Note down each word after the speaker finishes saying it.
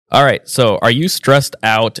All right. So, are you stressed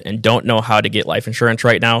out and don't know how to get life insurance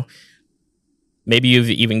right now? Maybe you've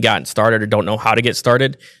even gotten started or don't know how to get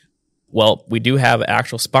started. Well, we do have an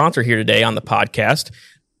actual sponsor here today on the podcast,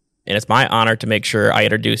 and it's my honor to make sure I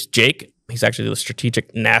introduce Jake. He's actually the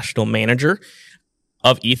strategic national manager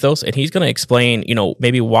of Ethos, and he's going to explain,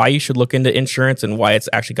 maybe why you should look into insurance and why it's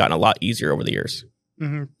actually gotten a lot easier over the years.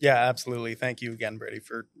 Yeah, absolutely. Thank you again, Brady,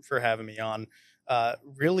 for having me on.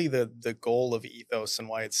 Really, the goal of Ethos and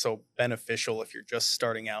why it's so beneficial if you're just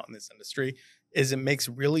starting out in this industry is it makes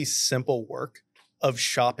really simple work of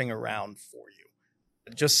shopping around for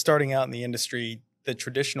you. Just starting out in the industry, the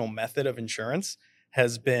traditional method of insurance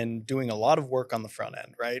has been doing a lot of work on the front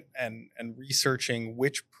end, right? And researching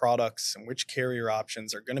which products and which carrier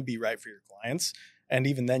options are going to be right for your clients. And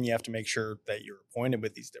even then, you have to make sure that you're appointed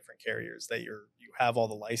with these different carriers, that you have all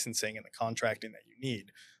the licensing and the contracting that you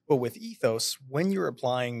need. But with Ethos, when you're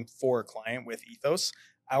applying for a client with Ethos,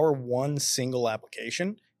 our one single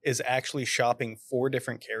application is actually shopping 4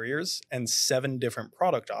 different carriers and 7 different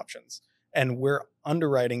product options. And we're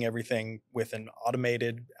underwriting everything with an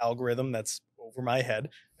automated algorithm that's over my head,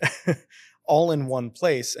 all in one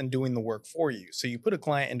place and doing the work for you. So you put a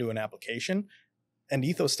client into an application and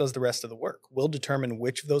Ethos does the rest of the work. We'll determine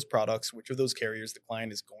which of those products, which of those carriers the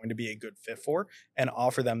client is going to be a good fit for and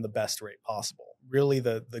offer them the best rate possible. Really,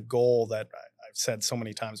 the goal that I've said so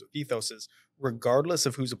many times with Ethos is regardless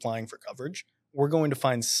of who's applying for coverage, we're going to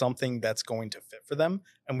find something that's going to fit for them.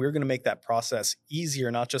 And we're going to make that process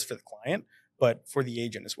easier, not just for the client, but for the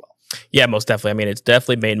agent as well. Yeah, most definitely. I mean, it's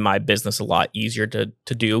definitely made my business a lot easier to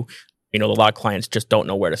do. A lot of clients just don't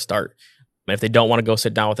know where to start. And if they don't want to go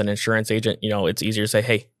sit down with an insurance agent, it's easier to say,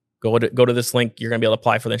 hey, go to this link. You're going to be able to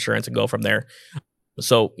apply for the insurance and go from there.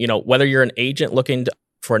 So, whether you're an agent looking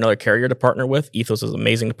for another carrier to partner with, Ethos is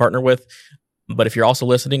amazing to partner with. But if you're also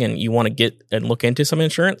listening and you want to get and look into some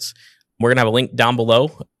insurance, we're going to have a link down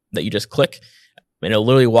below that you just click, and it'll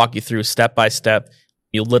literally walk you through step by step.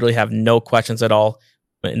 You'll literally have no questions at all.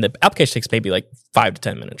 And the application takes maybe like 5 to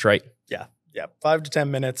 10 minutes, right? Yeah. 5 to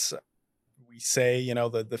 10 minutes. We say,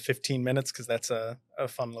 the 15 minutes because that's a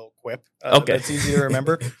fun little quip. Okay. That's easy to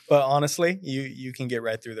remember. But honestly, you can get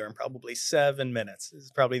right through there in probably 7 minutes. This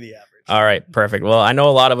is probably the average. All right, perfect. Well, I know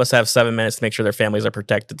a lot of us have 7 minutes to make sure their families are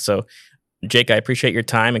protected. So, Jake, I appreciate your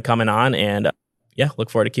time and coming on. And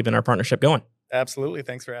look forward to keeping our partnership going. Absolutely.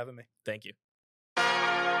 Thanks for having me. Thank you.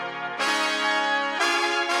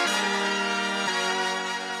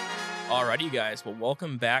 Alrighty, you guys. Well,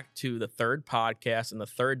 welcome back to the third podcast and the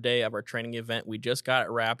third day of our training event. We just got it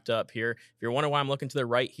wrapped up here. If you're wondering why I'm looking to the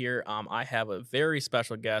right here, I have a very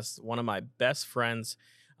special guest, one of my best friends.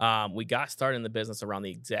 We got started in the business around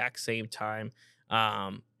the exact same time.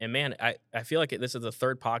 And man, I feel like this is the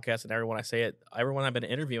third podcast, and everyone I've been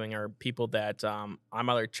interviewing are people that I'm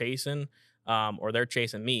either chasing or they're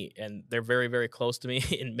chasing me, and they're very, very close to me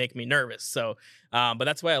and make me nervous. So, but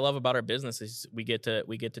that's what I love about our business is we get to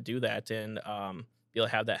do that and be able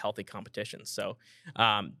to have that healthy competition. So,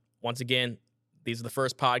 once again, these are the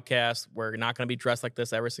first podcasts. We're not going to be dressed like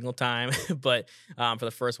this every single time, but for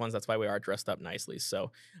the first ones, that's why we are dressed up nicely.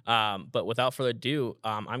 So, but without further ado,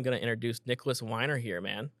 I'm going to introduce Nicholas Weiner here,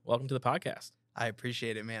 man. Welcome to the podcast. I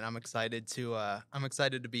appreciate it, man. I'm excited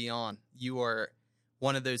to be on. You are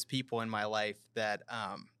one of those people in my life that,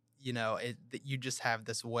 that you just have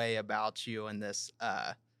this way about you, and this,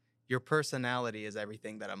 your personality is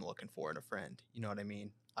everything that I'm looking for in a friend. You know what I mean?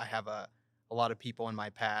 I have a lot of people in my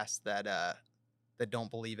past that don't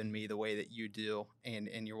believe in me the way that you do,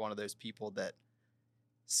 and you're one of those people that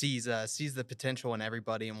sees the potential in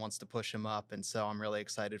everybody and wants to push them up. And so I'm really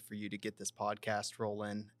excited for you to get this podcast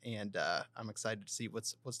rolling, and I'm excited to see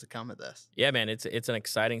what's to come of this. Yeah, man, it's an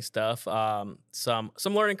exciting stuff. Some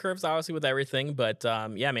learning curves obviously with everything, but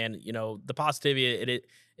yeah, man, the positivity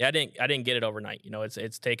I didn't get it overnight.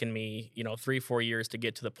 It's taken me 3-4 years to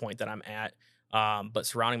get to the point that I'm at. But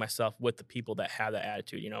surrounding myself with the people that have that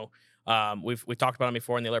attitude, we've talked about him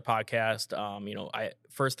before in the other podcast.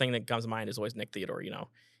 First thing that comes to mind is always Nick Theodore.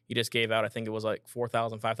 He just gave out, I think it was like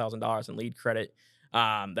 $4,000, $5,000 in lead credit.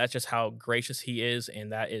 That's just how gracious he is,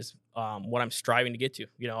 and that is what I'm striving to get to.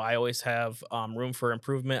 I always have room for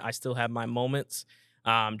improvement. I still have my moments,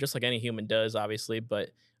 just like any human does, obviously. But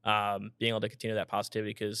being able to continue that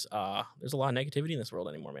positivity, because there's a lot of negativity in this world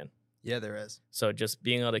anymore, man. Yeah, there is. So just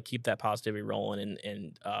being able to keep that positivity rolling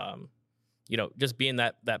and just being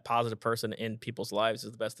that positive person in people's lives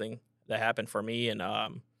is the best thing that happened for me. And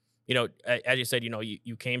as you said,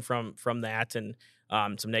 you came from that and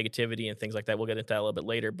some negativity and things like that. We'll get into that a little bit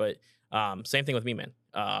later, but same thing with me, man.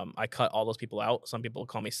 I cut all those people out. Some people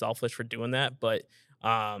call me selfish for doing that, but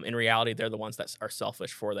In reality, they're the ones that are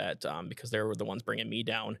selfish for that, because they're the ones bringing me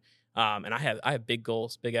down. And I have big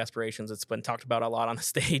goals, big aspirations. It's been talked about a lot on the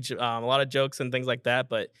stage, a lot of jokes and things like that.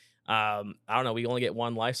 But I don't know. We only get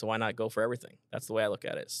one life, so why not go for everything? That's the way I look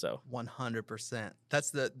at it. So 100%.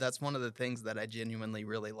 That's one of the things that I genuinely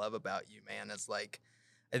really love about you, man. Is like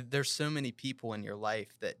there's so many people in your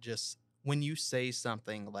life that just when you say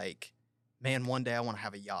something like, "Man, one day I want to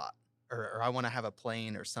have a yacht," or "I want to have a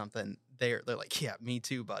plane," or something, they're like, "Yeah, me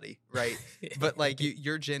too, buddy." Right? But like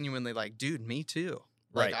you're genuinely like, "Dude, me too."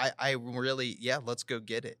 Like right. I really, yeah, let's go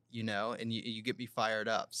get it, and you get me fired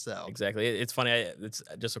up. So Exactly. It's funny. It's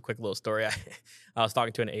just a quick little story. I was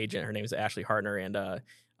talking to an agent. Her name is Ashley Hartner, and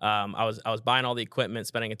I was buying all the equipment,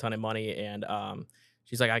 spending a ton of money, and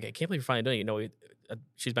she's like, I can't believe you're finally doing it.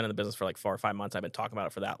 She's been in the business for like 4 or 5 months. I've been talking about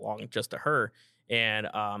it for that long, just to her. And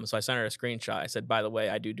so I sent her a screenshot. I said, by the way,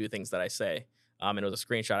 I do things that I say. And it was a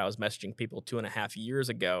screenshot. I was messaging people 2.5 years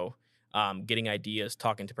ago, getting ideas,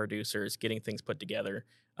 talking to producers, getting things put together.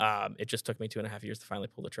 It just took me 2.5 years to finally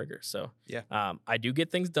pull the trigger. So yeah, I do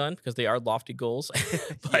get things done because they are lofty goals,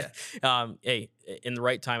 but hey, in the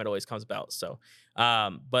right time, it always comes about. So,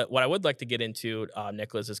 but what I would like to get into,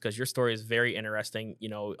 Nicholas, is because your story is very interesting.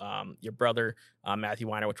 Your brother, Matthew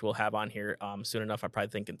Weiner, which we'll have on here soon enough. I probably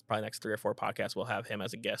think in probably next 3 or 4 podcasts, we'll have him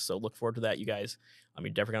as a guest. So look forward to that, you guys. You're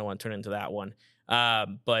definitely going to want to tune into that one.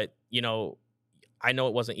 But I know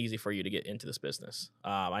it wasn't easy for you to get into this business.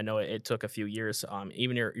 I know it took a few years.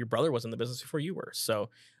 Even your brother was in the business before you were. So,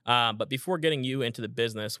 but before getting you into the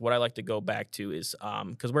business, what I like to go back to is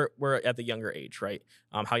because we're at the younger age, right?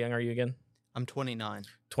 How young are you again? I'm 29.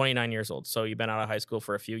 29 years old. So you've been out of high school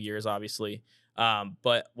for a few years, obviously.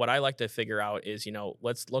 But what I like to figure out is,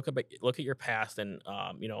 let's look at your past and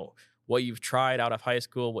what you've tried out of high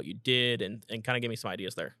school, what you did, and kind of give me some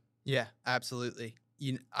ideas there. Yeah, absolutely.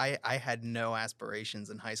 I had no aspirations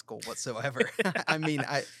in high school whatsoever. I mean,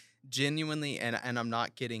 I genuinely, and I'm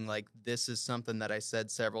not kidding, like, this is something that I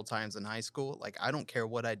said several times in high school. Like, I don't care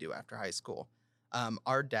what I do after high school.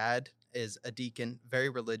 Our dad is a deacon, very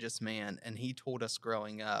religious man, and he told us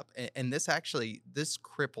growing up, and this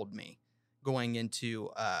crippled me going into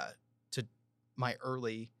to my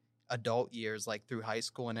early adult years, like through high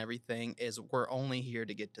school and everything, is we're only here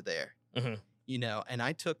to get to there. Mm-hmm. And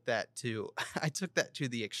I took that to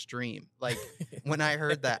the extreme. Like when I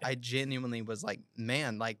heard that, I genuinely was like,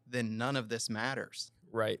 man, like then none of this matters.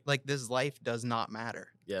 Right. Like this life does not matter.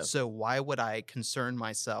 Yeah. So why would I concern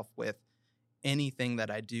myself with anything that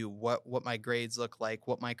I do? What my grades look like,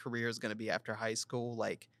 what my career is going to be after high school?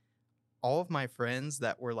 Like all of my friends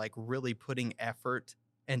that were like really putting effort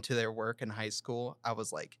into their work in high school, I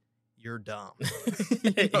was like, you're dumb.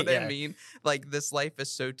 You know what I mean? Like this life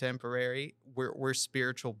is so temporary. We're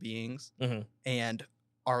spiritual beings, mm-hmm. and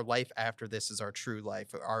our life after this is our true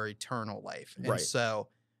life, our eternal life. And right. so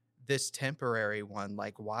this temporary one,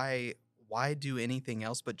 like why do anything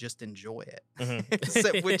else but just enjoy it?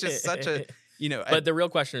 Mm-hmm. Which is such a But the real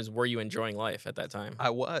question is, were you enjoying life at that time? I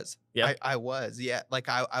was. Yeah. I was. Yeah. Like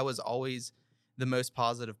I was always the most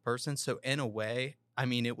positive person. So in a way, I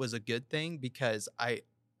mean, it was a good thing because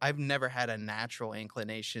I've never had a natural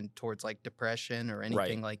inclination towards like depression or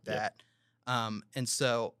anything like that. And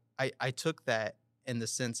so I took that in the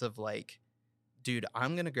sense of like, dude,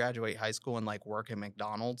 I'm going to graduate high school and like work at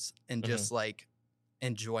McDonald's and just like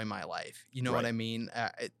enjoy my life. You know what I mean?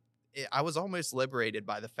 I was almost liberated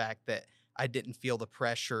by the fact that I didn't feel the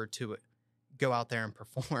pressure to go out there and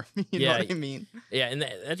perform. You know what I mean? Yeah, and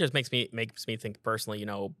that just makes me think personally.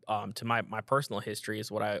 To my personal history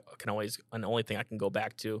is what I can always, and the only thing I can go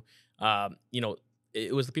back to.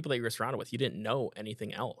 It was the people that you were surrounded with. You didn't know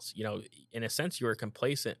anything else. In a sense, you were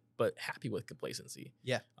complacent, but happy with complacency.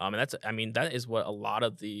 Yeah. And that is what a lot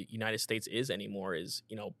of the United States is anymore. Is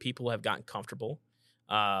people have gotten comfortable.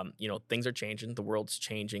 Things are changing. The world's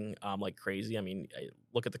changing like crazy. I mean,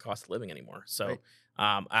 look at the cost of living anymore. So. Right.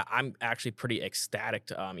 I'm actually pretty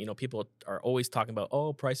ecstatic. People are always talking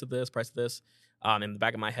about, price of this, price of this. In the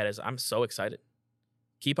back of my head is I'm so excited.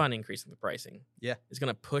 Keep on increasing the pricing. Yeah. It's going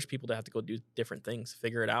to push people to have to go do different things,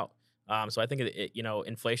 figure it out. So I think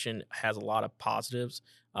inflation has a lot of positives.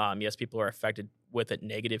 Yes, people are affected with it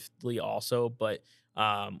negatively also, but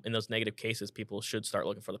in those negative cases, people should start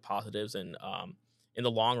looking for the positives. And in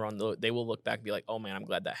the long run, they will look back and be like, oh man, I'm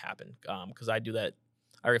glad that happened. Because I do that.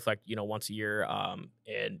 I reflect, once a year,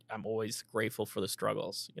 and I'm always grateful for the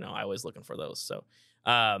struggles. I always looking for those. So,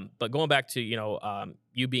 but going back to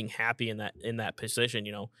you being happy in that position,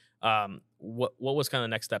 what was kind of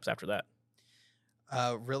the next steps after that?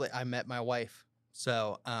 Really, I met my wife.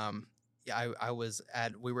 So,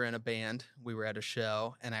 we were in a band, we were at a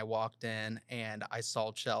show, and I walked in and I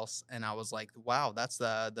saw Chelsea, and I was like, wow, that's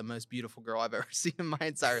the most beautiful girl I've ever seen in my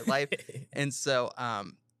entire life. And so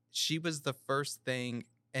she was the first thing,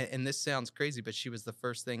 and this sounds crazy, but she was the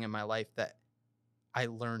first thing in my life that I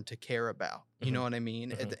learned to care about. You know what I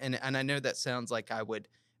mean? And I know that sounds like I would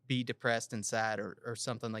be depressed and sad or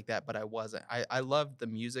something like that, but I wasn't. I loved the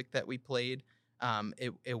music that we played.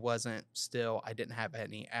 It wasn't still, I didn't have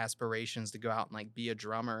any aspirations to go out and like be a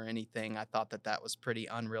drummer or anything. I thought that was pretty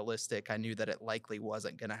unrealistic. I knew that it likely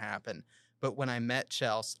wasn't going to happen. But when I met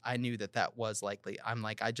Chelsea, I knew that was likely. I'm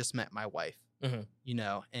like, I just met my wife, you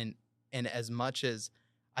know, and as much as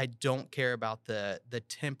I don't care about the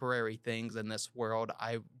temporary things in this world,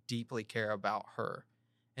 I deeply care about her.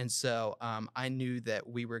 And so I knew that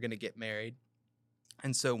we were going to get married.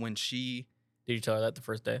 And so when she... Did you tell her that the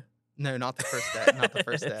first day? No, not the first day. Not the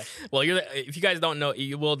first day. Well, if you guys don't know,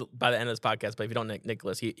 you will by the end of this podcast. But if you don't know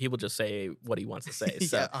Nicholas, he will just say what he wants to say.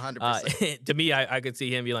 So, yeah, 100%. To me, I could see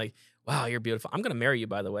him be like, "Wow, you're beautiful. I'm gonna marry you,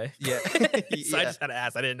 by the way." Yeah. So I just had to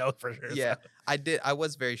ask. I didn't know for sure. Yeah, so. I did. I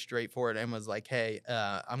was very straightforward and was like, "Hey,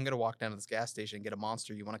 I'm gonna walk down to this gas station and get a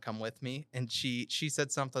Monster. You want to come with me?" And she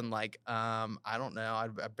said something like, "I don't know.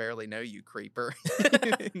 I barely know you, creeper."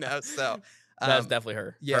 No, so. That's definitely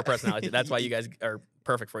her. Yeah. Her personality. That's why you guys are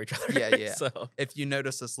perfect for each other. Yeah. So if you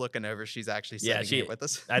notice us looking over, she's actually sitting here with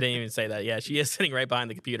us. I didn't even say that. Yeah, she is sitting right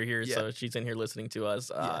behind the computer here. Yeah. So she's in here listening to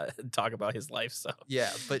us talk about his life. So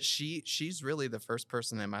yeah, but she's really the first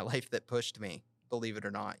person in my life that pushed me, believe it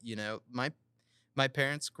or not. You know, my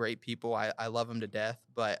parents, great people. I love them to death.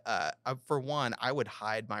 But for one, I would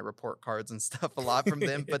hide my report cards and stuff a lot from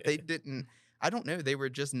them, but they didn't. I don't know. They were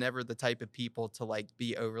just never the type of people to like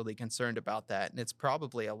be overly concerned about that. And it's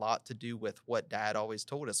probably a lot to do with what Dad always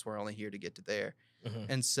told us. We're only here to get to there.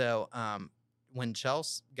 And so when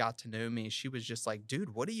Chelsea got to know me, she was just like,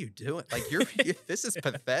 dude, what are you doing? Like, this is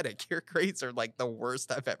pathetic. Your grades are like the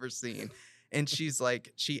worst I've ever seen. And she's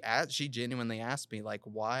like, she genuinely asked me like,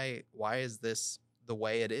 why is this the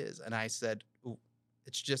way it is? And I said,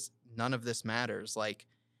 it's just none of this matters. Like,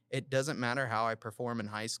 it doesn't matter how I perform in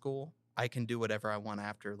high school. I can do whatever I want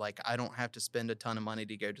after. Like, I don't have to spend a ton of money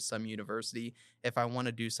to go to some university. If I want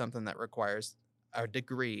to do something that requires a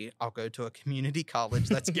degree, I'll go to a community college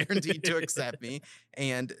that's guaranteed to accept me.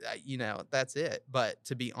 And, you know, that's it. But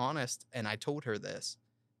to be honest, and I told her this,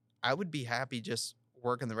 I would be happy just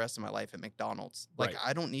working the rest of my life at McDonald's. Like,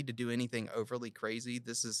 I don't need to do anything overly crazy.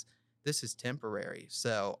 This is temporary.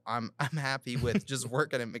 So I'm happy with just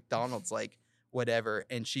working at McDonald's, like, whatever.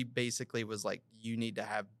 And she basically was like, you need to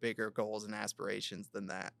have bigger goals and aspirations than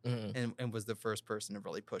that. And was the first person to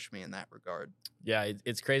really push me in that regard. Yeah,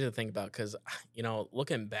 it's crazy to think about because, you know,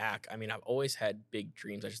 looking back, I mean, I've always had big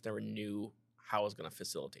dreams. I just never knew how I was going to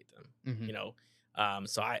facilitate them, you know?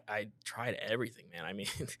 So I tried everything, man. I mean,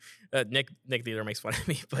 Nick Theater makes fun of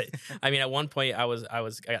me, but I mean, at one point I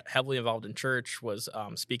got heavily involved in church, was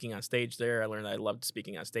speaking on stage there. I learned that I loved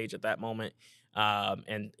speaking on stage at that moment.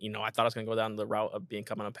 And you know, I thought I was going to go down the route of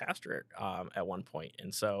becoming a pastor at one point.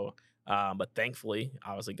 And so, but thankfully,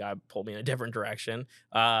 obviously God pulled me in a different direction.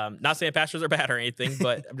 Not saying pastors are bad or anything,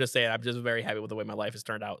 but I'm just saying, I'm just very happy with the way my life has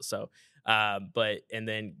turned out. So, and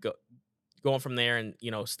then going from there and, you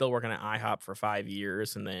know, still working at IHOP for 5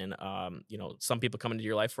 years. And then, you know, some people come into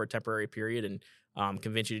your life for a temporary period and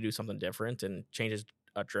convince you to do something different and changes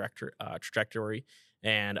a trajectory.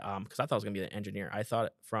 And because I thought I was going to be an engineer. I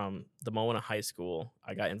thought from the moment of high school,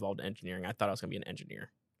 I got involved in engineering. I thought I was going to be an engineer.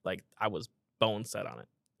 Like, I was bone set on it.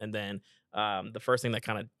 And then the first thing that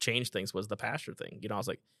kind of changed things was the pastor thing. You know, I was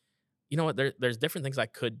like, you know what, there's different things I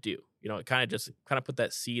could do. You know, it kind of put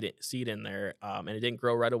that seed in there. And it didn't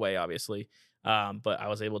grow right away, obviously. But I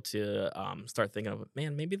was able to start thinking of,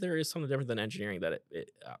 man, maybe there is something different than engineering that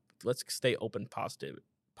let's stay open, positive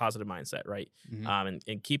mindset, right?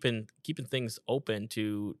 And keeping things open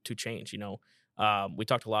to change. You know, we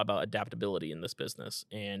talked a lot about adaptability in this business,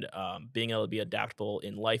 and being able to be adaptable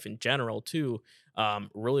in life in general too,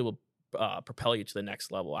 really will propel you to the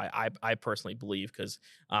next level. I personally believe, because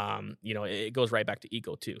you know, it goes right back to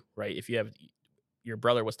ego too, right? If you have, your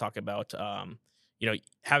brother was talking about you know,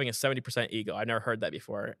 having a 70% ego. I never heard that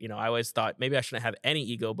before. You know, I always thought maybe I shouldn't have any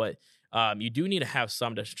ego, but you do need to have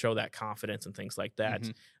some to show that confidence and things like that.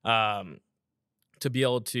 To be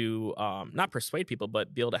able to not persuade people,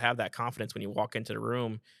 but be able to have that confidence when you walk into the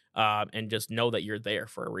room and just know that you're there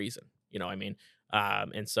for a reason. You know what I mean?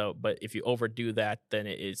 And so, but if you overdo that, then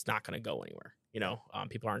it's not going to go anywhere. You know,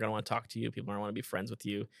 people aren't going to want to talk to you. People aren't want to be friends with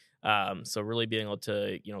you. So really being able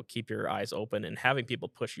to, you know, keep your eyes open and having people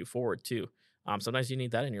push you forward too. Sometimes you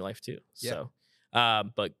need that in your life too. Yeah.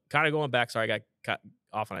 But kind of going back, sorry, I got cut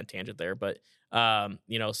off on a tangent there. But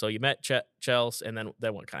so you met Chels, and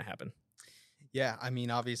then what kind of happened? Yeah, I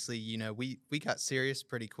mean, obviously, we got serious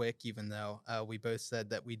pretty quick, even though we both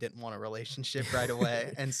said that we didn't want a relationship right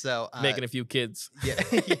away, and so Making a few kids. yeah,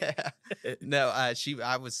 yeah. No,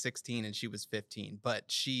 I was 16 and she was 15, but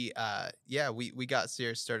we got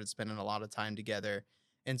serious, started spending a lot of time together,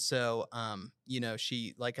 and so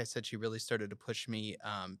she, like I said, she really started to push me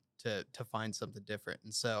to find something different,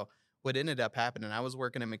 and so what ended up happening, I was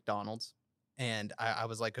working at McDonald's, and I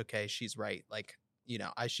was like, okay, she's right, like.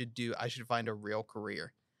 I should find a real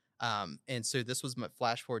career. And so this was my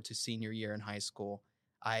flash forward to senior year in high school.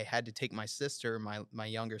 I had to take my sister, my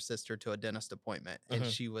younger sister, to a dentist appointment, and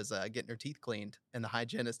she was getting her teeth cleaned. And the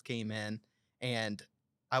hygienist came in, and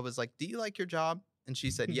I was like, "Do you like your job?" And she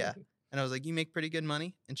said, "Yeah." And I was like, "You make pretty good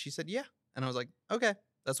money?" And she said, "Yeah." And I was like, "Okay,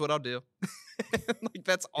 that's what I'll do." Like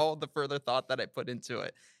that's all the further thought that I put into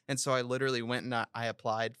it. And so I literally went and I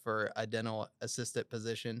applied for a dental assistant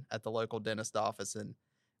position at the local dentist office in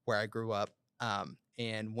where I grew up,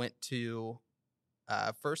 and went to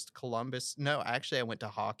first Columbus. No, actually, I went to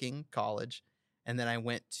Hawking College, and then I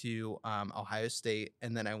went to Ohio State,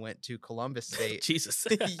 and then I went to Columbus State. Jesus,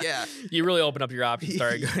 yeah, you really opened up your options.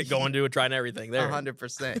 Started going to trying everything there.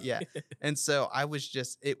 100%, yeah. And so I was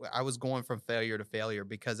I was going from failure to failure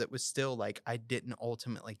because it was still like I didn't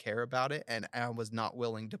ultimately care about it, and I was not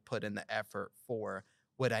willing to put in the effort for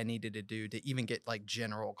what I needed to do to even get like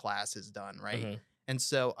general classes done, right? Mm-hmm. And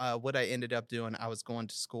so what I ended up doing, I was going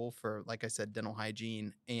to school for, like I said, dental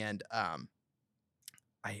hygiene, and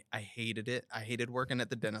I hated it. I hated working at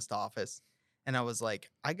the dentist office, and I was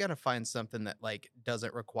like, I gotta find something that like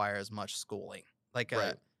doesn't require as much schooling, like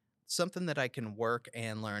Right. something that I can work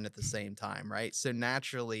and learn at the same time, right? So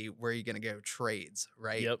naturally, where are you gonna go? Trades,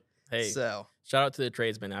 right? Yep. Hey, So shout out to the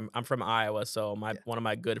tradesman. I'm from Iowa, so Yeah. one of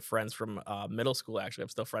my good friends from middle school, actually, I'm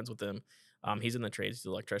still friends with him. He's in the trades, he's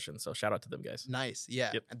an electrician. So shout out to them guys. nice,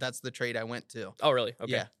 yeah. Yep. That's the trade I went to. Oh, really?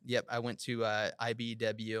 Okay. Yeah, yep. I went to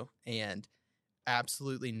IBEW and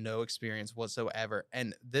absolutely no experience whatsoever.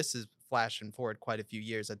 And this is flashing forward quite a few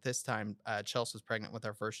years. At this time, Chelsea was pregnant with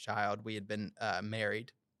our first child. We had been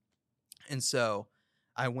married. And so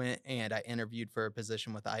I went and I interviewed for a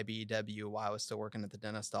position with IBEW while I was still working at the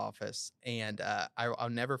dentist office. And I'll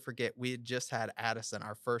never forget, we had just had Addison,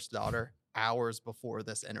 our first daughter, hours before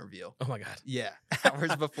this interview. Oh my God. Yeah,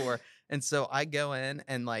 hours before. And so I go in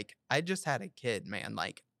and like, I just had a kid, man.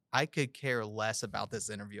 Like, I could care less about this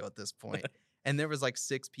interview at this point. And there was like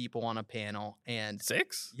 6 people on a panel, and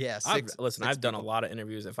 6? yeah, I've 6. done a people. lot of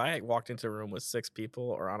interviews. If I walked into a room with 6 people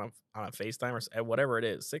or on a FaceTime or whatever it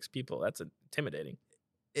is, 6 people, that's intimidating.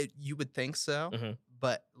 You would think so, Mhm.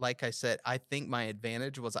 but like I said, I think my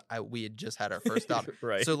advantage was we had just had our first daughter,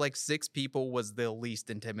 Right. so like 6 people was the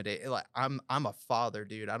least intimidating. Like I'm a father,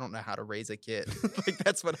 dude. I don't know how to raise a kid. Like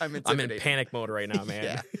that's what I'm I'm intimidated. in panic mode right now, man.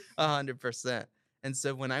 Yeah, 100%. And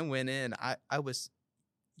so when I went in, I was.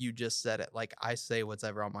 You just said it. Like I say what's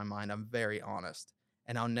ever on my mind. I'm very honest,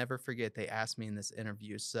 and I'll never forget. They asked me in this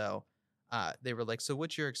interview, so. They were like, "So,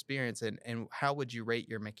 what's your experience, and how would you rate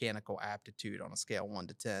your mechanical aptitude on a scale 1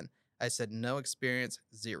 to 10?" I said, "No experience,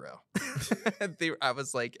 0." I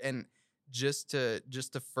was like, and just to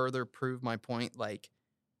further prove my point, like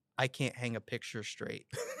I can't hang a picture straight.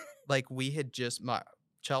 Like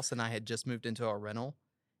Chelsea and I had just moved into a rental,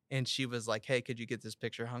 and she was like, "Hey, could you get this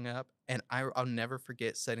picture hung up?" And I'll never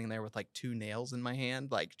forget sitting there with like 2 nails in my hand,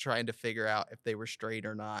 like trying to figure out if they were straight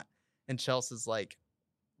or not. And Chelsea's like,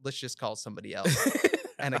 let's just call somebody else.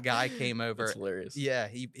 And a guy came over. That's hilarious. Yeah,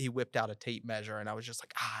 he whipped out a tape measure, and I was just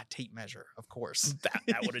like, tape measure, of course.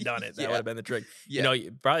 That would have done it. That Yeah. would have been the trick. Yeah.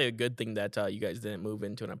 Probably a good thing that you guys didn't move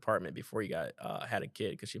into an apartment before you got had a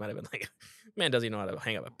kid, because she might have been like, "Man, doesn't he know how to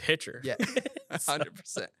hang up a picture?" Yeah,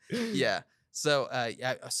 100%. Yeah. So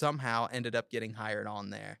I somehow ended up getting hired on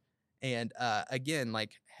there, and again,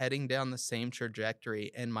 like heading down the same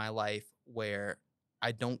trajectory in my life where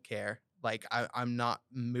I don't care. Like I'm not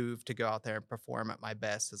moved to go out there and perform at my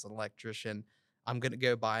best as an electrician. I'm gonna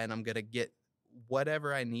go by and I'm gonna get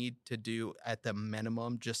whatever I need to do at the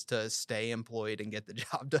minimum just to stay employed and get the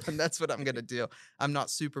job done. That's what I'm gonna do. I'm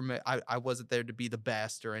not I wasn't there to be the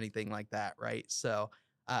best or anything like that, right? So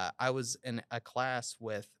I was in a class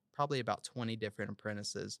with probably about 20 different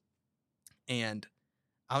apprentices, and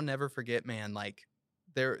I'll never forget, man. Like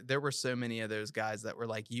there were so many of those guys that were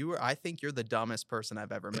like, I think you're the dumbest person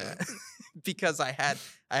I've ever met. Because I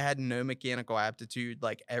had no mechanical aptitude.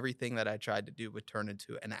 Like everything that I tried to do would turn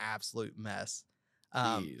into an absolute mess.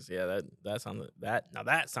 Jeez, yeah,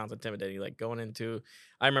 that sounds intimidating. Like going into,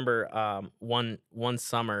 I remember one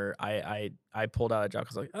summer I pulled out a job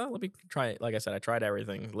because like, oh, let me try it. Like I said, I tried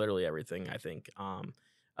everything, literally everything. I think,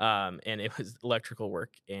 and it was electrical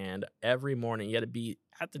work, and every morning you had to be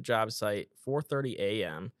at the job site 4:30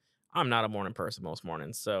 a.m. I'm not a morning person most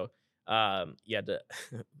mornings, so you had to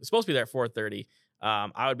supposed to be there at 4:30.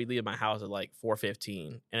 I would be leaving my house at like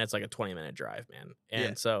 4:15, and it's like a 20-minute drive, man. Yeah.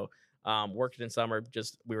 And so working in summer,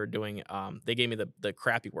 just we were doing they gave me the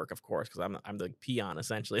crappy work, of course, because I'm the peon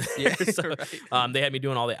essentially there. Yeah, So right. they had me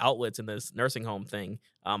doing all the outlets in this nursing home thing,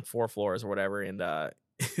 4 floors or whatever. And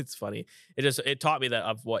it's funny, it taught me that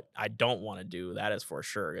of what I don't want to do, that is for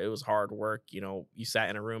sure. It was hard work, you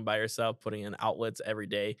sat in a room by yourself putting in outlets every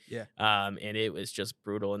day. Yeah. And it was just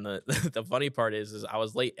brutal. And the the funny part is I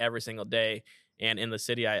was late every single day. And in the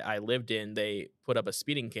city I lived in, they put up a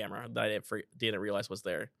speeding camera that I didn't realize was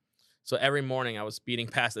there. So every morning I was speeding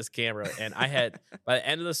past this camera, and I had by the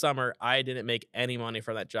end of the summer I didn't make any money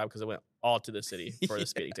from that job because it went all to the city for the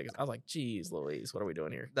speeding tickets. I was like, "Geez, Louise, what are we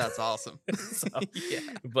doing here?" That's awesome. So, Yeah.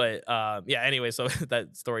 but yeah. Anyway, so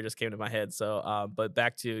that story just came to my head. So, but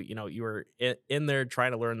back to you were in there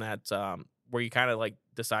trying to learn that. Were you kind of like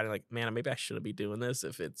deciding like, man, maybe I shouldn't be doing this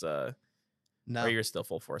if it's No. or you're still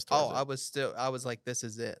full force Oh, towards it? I was like, this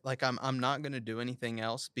is it. Like, I'm not gonna do anything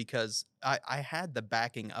else because I had the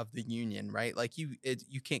backing of the union, right? Like you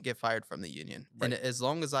can't get fired from the union. And Right. as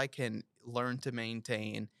long as I can learn to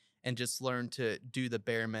maintain and just learn to do the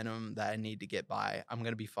bare minimum that I need to get by, I'm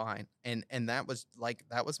gonna be fine. And that was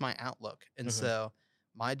my outlook. And Mhm. so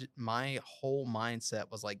my whole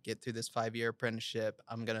mindset was like, get through this 5-year apprenticeship.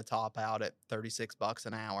 I'm gonna top out at $36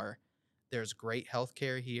 an hour. There's great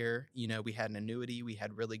healthcare here. We had an annuity. We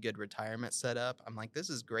had really good retirement set up. I'm like, this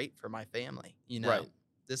is great for my family. Right.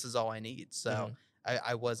 This is all I need. So Mhm.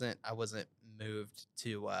 I wasn't moved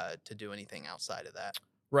to do anything outside of that.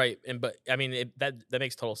 Right, but I mean that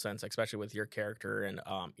makes total sense, especially with your character and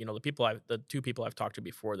the two people I've talked to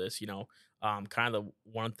before this, kind of the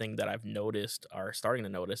one thing that I've noticed or starting to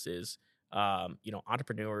notice is,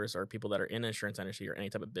 entrepreneurs or people that are in the insurance industry or any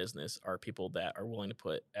type of business are people that are willing to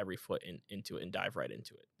put every foot into it and dive right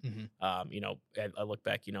into it. Hmm. I look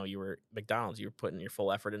back, you were McDonald's, you were putting your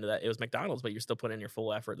full effort into that. It was McDonald's, but you're still putting in your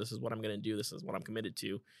full effort. This is what I'm going to do. This is what I'm committed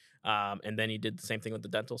to. And then you did the same thing with the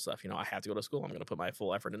dental stuff. I have to go to school. I'm going to put my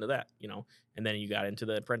full effort into that, and then you got into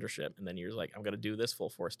the apprenticeship and then you're like, I'm going to do this full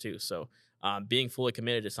force too. So, being fully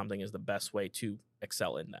committed to something is the best way to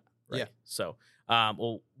excel in that. Right. Yeah. So,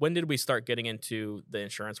 well, when did we start getting into the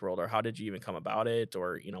insurance world, or how did you even come about it,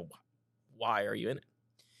 or, why are you in it?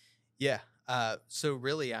 Yeah. So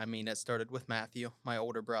really, I mean, it started with Matthew, my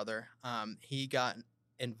older brother. He got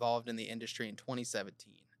involved in the industry in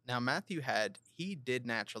 2017. Now, he did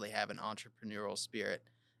naturally have an entrepreneurial spirit.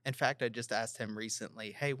 In fact, I just asked him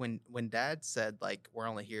recently, hey, when Dad said like we're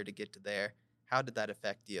only here to get to there, how did that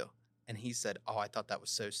affect you? And he said, oh, I thought that was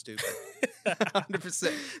so stupid.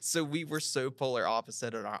 100%. So we were so polar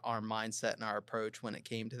opposite in our mindset and our approach when it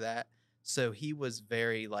came to that. So he was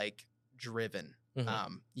very like driven,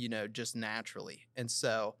 just naturally. And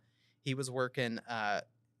so he was working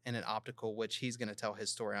in an optical, which he's going to tell his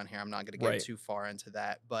story on here. I'm not going to get Right. too far into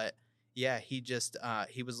that, but yeah, he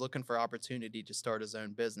was looking for opportunity to start his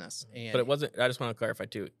own business. And But it wasn't. I just want to clarify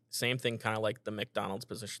too. Same thing, kind of like the McDonald's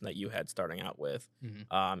position that you had starting out with.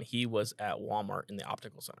 Mhm. He was at Walmart in the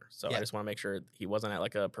optical center. So I Yeah. just want to make sure he wasn't at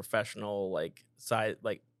like a professional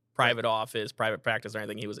private office, private practice or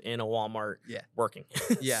anything. He was in a Walmart, Yeah. working.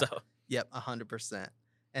 Yeah. So Yep, 100%.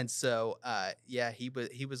 And so,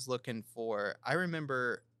 he was looking for. I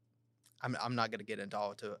remember. I'm not going to get into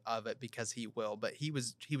all of it because he will, but he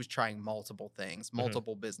was trying multiple things,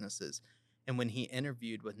 multiple businesses, and when he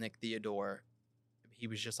interviewed with Nick Theodore, he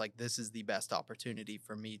was just like, "This is the best opportunity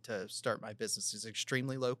for me to start my business. It's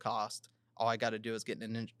extremely low cost. All I got to do is get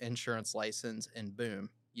an insurance license, and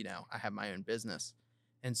boom, I have my own business."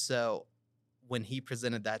 And so, when he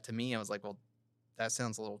presented that to me, I was like, "Well, that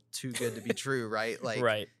sounds a little too good to be true, right?" Like,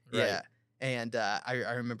 right. yeah. And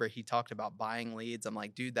I remember he talked about buying leads. I'm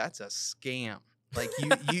like, dude, that's a scam. Like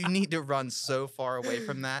you need to run so far away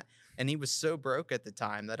from that. And he was so broke at the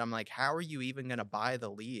time that I'm like, how are you even going to buy the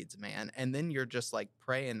leads, man? And then you're just like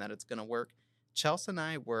praying that it's going to work. Chelsea and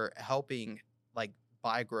I were helping like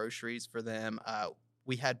buy groceries for them.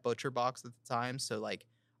 We had Butcher Box at the time. So like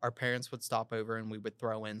our parents would stop over and we would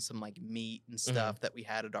throw in some like meat and stuff that we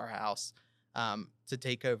had at our house to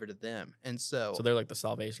take over to them. And so they're like the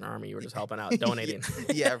Salvation Army. You were just helping out, donating.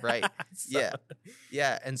 yeah, right. So- Yeah.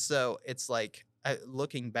 Yeah. And so it's like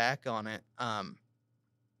looking back on it,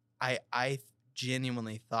 I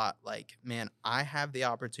genuinely thought like, man, I have the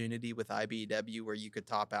opportunity with IBEW where you could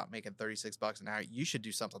top out making $36 an hour. You should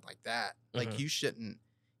do something like that. Like you shouldn't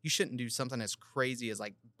do something as crazy as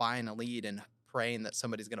like buying a lead and praying that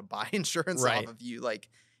somebody's going to buy insurance Right. off of you. Like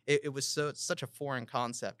it was such a foreign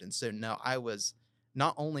concept. And so no,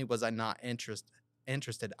 not only was I not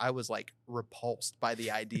interested, I was like repulsed by the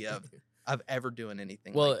idea of ever doing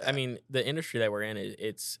anything Well, like that. I mean, the industry that we're in,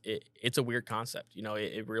 it's a weird concept. You know,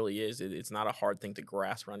 it really is. It's not a hard thing to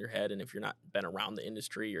grasp around your head. And if you're not been around the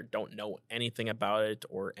industry or don't know anything about it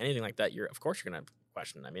or anything like that, of course you're gonna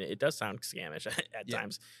question. I mean, it does sound scamish at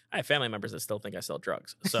times. I have family members that still think I sell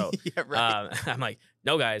drugs. So yeah, right. I'm like,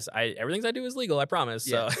 no, guys, everything I do is legal. I promise.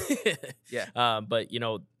 Yeah. So Yeah. but you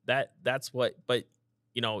know that's what. But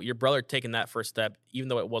you know, your brother taking that first step, even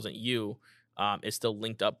though it wasn't you. Is still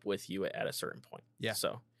linked up with you at a certain point. Yeah.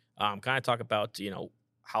 So, kind of talk about, you know,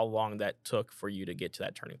 how long that took for you to get to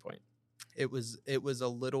that turning point. It was a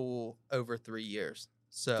little over 3 years.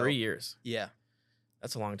 So 3 years. Yeah.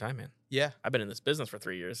 That's a long time, man. Yeah. I've been in this business for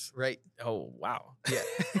 3 years. Right. Oh, wow. Yeah.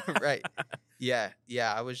 Right. Yeah.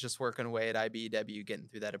 Yeah. I was just working away at IBEW, getting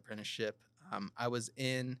through that apprenticeship.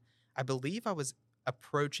 I believe I was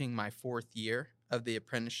approaching my 4th year of the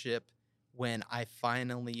apprenticeship when I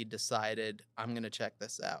finally decided I'm going to check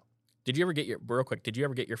this out. Did you ever get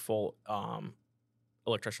your full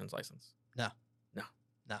electrician's license? No.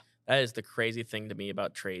 That is the crazy thing to me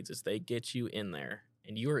about trades is they get you in there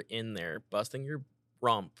and you are in there busting your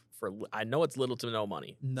rump for, I know it's little to no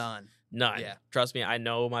money. None. Yeah. Trust me, I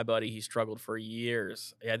know my buddy, he struggled for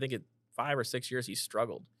years. I think 5 or 6 years he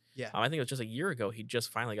struggled. Yeah. I think it was just a year ago he just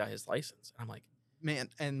finally got his license. I'm like, man,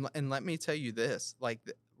 and let me tell you this, like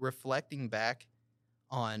reflecting back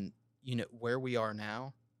on, you know, where we are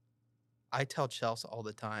now, I tell Chelsea all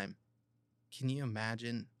the time, can you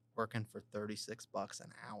imagine working for $36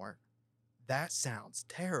 an hour? That sounds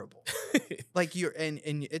terrible. Like and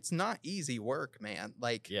it's not easy work, man.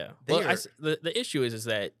 Like, yeah. Well, the issue is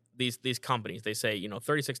that these companies, they say, you know,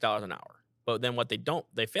 $36 an hour. But then what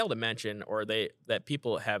they fail to mention, or that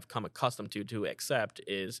people have come accustomed to accept,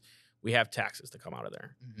 is we have taxes to come out of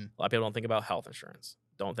there. Mm-hmm. A lot of people don't think about health insurance.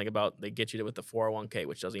 Don't think about, they get you with the 401k,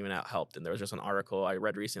 which doesn't even help. And there was just an article I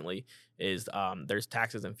read recently is there's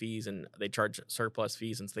taxes and fees, and they charge surplus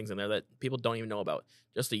fees and things in there that people don't even know about.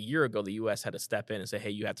 Just a year ago, the U.S. had to step in and say,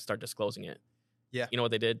 hey, you have to start disclosing it. Yeah. You know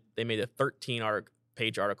what they did? They made a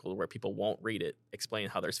 13-page article where people won't read it, explaining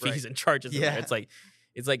how there's fees and charges in there. It's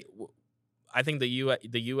like I think the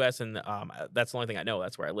U.S. and that's the only thing I know.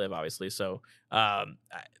 That's where I live, obviously. So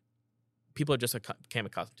people just became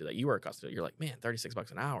accustomed to that. You were accustomed to it. You're like, man,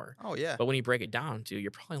 $36 an hour. Oh yeah. But when you break it down to, you're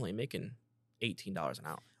probably only making $18 an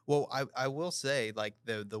hour. Well, I will say, like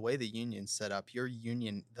the way the union's set up, your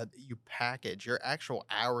union that you package your actual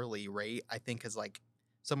hourly rate, I think is like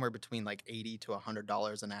somewhere between like $80 to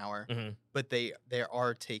 $100 an hour. Mm-hmm. But they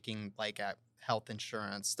are taking like health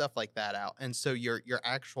insurance, stuff like that out, and so your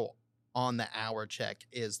actual on the hour check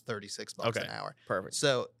is $36 an hour. Perfect.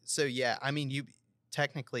 So yeah, I mean, you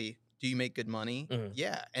technically, do you make good money? Mm-hmm.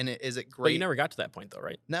 Yeah. And is it great? But you never got to that point, though,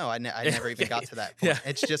 right? No, I never even got to that point.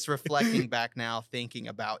 It's just reflecting back now, thinking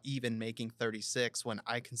about even making 36 when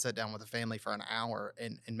I can sit down with a family for an hour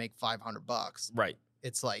and make $500. Right.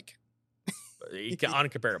 It's like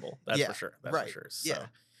uncomparable. That's for sure. That's for sure. So,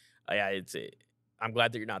 yeah, I'm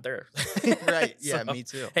glad that you're not there. Right. Yeah, me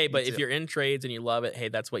too. Hey, but if you're in trades and you love it, hey,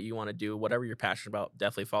 that's what you want to do. Whatever you're passionate about,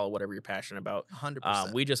 definitely follow whatever you're passionate about.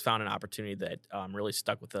 100%. We just found an opportunity that really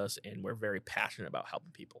stuck with us, and we're very passionate about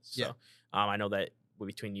helping people. So I know that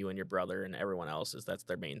between you and your brother and everyone else, that's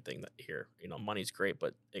their main thing that here. You know, money's great,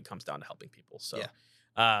 but it comes down to helping people. So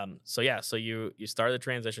so you started the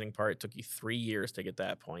transitioning part. It took you 3 years to get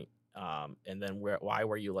that point. And then why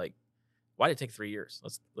did it take 3 years?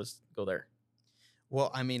 Let's go there. Well,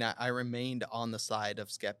 I mean, I remained on the side of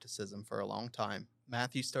skepticism for a long time.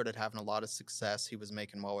 Matthew started having a lot of success. He was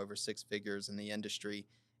making well over 6 figures in the industry.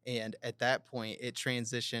 And at that point, it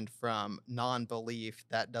transitioned from non-belief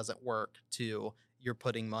that doesn't work to you're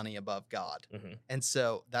putting money above God. Mm-hmm. And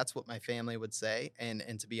so that's what my family would say. And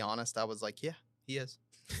to be honest, I was like, yeah, he is.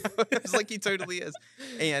 I was like, he totally is.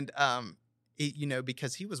 And,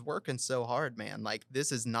 because he was working so hard, man. Like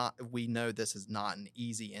we know this is not an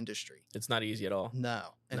easy industry. It's not easy at all.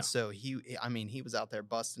 No. And so he was out there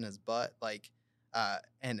busting his butt. Like,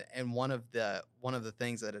 and one of the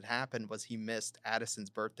things that had happened was he missed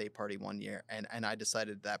Addison's birthday party one year. And I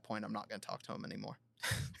decided at that point, I'm not going to talk to him anymore.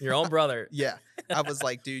 Your own brother. Yeah. I was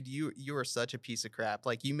like, dude, you are such a piece of crap.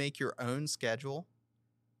 Like, you make your own schedule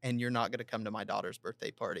and you're not going to come to my daughter's birthday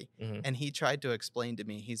party. Mm-hmm. And he tried to explain to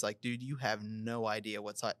me, he's like, dude, you have no idea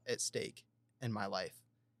what's at stake. in my life.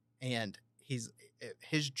 And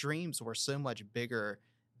his dreams were so much bigger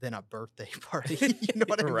than a birthday party. You know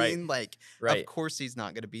what I Right. mean? Like, Right. of course he's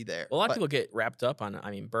not going to be there. Well, a lot of But people get wrapped up on,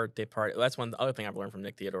 birthday party. That's one other thing I've learned from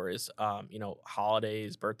Nick Theodore is,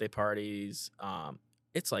 holidays, birthday parties.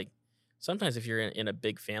 It's like sometimes if you're in a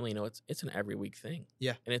big family, it's an every week thing.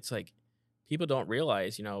 Yeah. And it's like people don't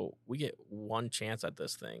realize, we get one chance at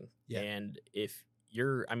this thing. Yeah. And if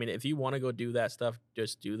you want to go do that stuff,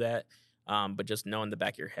 just do that. But just know in the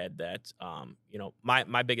back of your head that,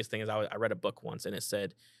 my biggest thing is I read a book once and it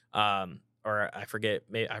said, or I forget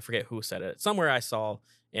who said it. Somewhere I saw,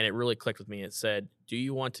 and it really clicked with me. It said, "Do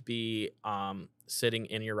you want to be sitting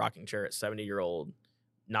in your rocking chair at 70-year-old,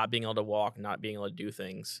 not being able to walk, not being able to do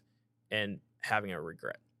things, and having a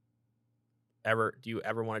regret? Do you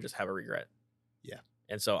ever want to just have a regret?" Yeah.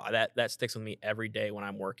 And so that sticks with me every day when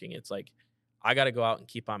I'm working. It's like I got to go out and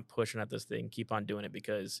keep on pushing at this thing, keep on doing it,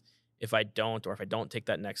 because if I don't, or if I don't take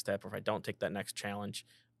that next step, or if I don't take that next challenge,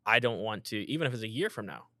 I don't want to, even if it's a year from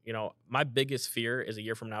now. My biggest fear is a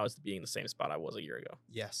year from now is to be in the same spot I was a year ago.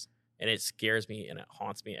 yes. And it scares me and it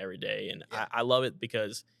haunts me every day. And Yeah. I love it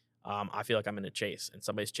because I feel like I'm in a chase and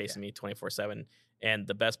somebody's chasing me 24/7. And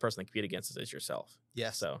the best person to compete against is yourself.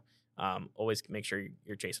 Yes. So always make sure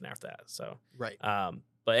you're chasing after that. So, Right.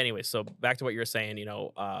 but anyway, so back to what you were saying,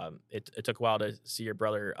 it took a while to see your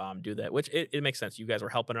brother do that, which it makes sense. You guys were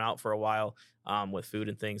helping him out for a while with food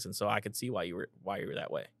and things. And so I could see why you were that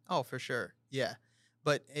way. Oh, for sure. Yeah.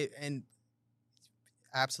 But and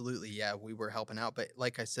absolutely, yeah, we were helping out. But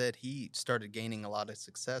like I said, he started gaining a lot of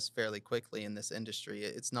success fairly quickly in this industry.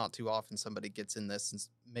 It's not too often somebody gets in this and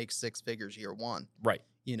makes six figures year one, Right.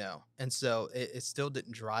 And so it still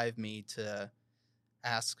didn't drive me to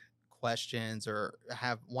ask questions or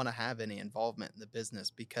want to have any involvement in the business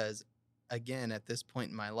because, again, at this point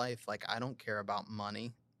in my life, like I don't care about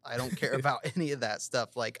money. I don't care about any of that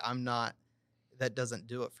stuff. Like that doesn't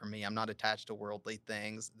do it for me. I'm not attached to worldly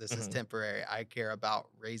things. This is Mhm. temporary. I care about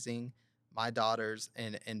raising my daughters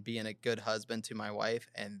and being a good husband to my wife.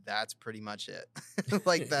 And that's pretty much it.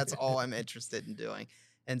 Like that's all I'm interested in doing.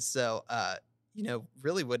 And so,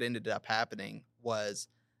 really what ended up happening was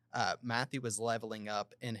Matthew was leveling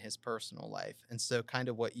up in his personal life. And so kind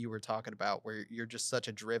of what you were talking about, where you're just such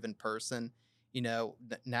a driven person,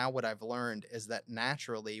 now what I've learned is that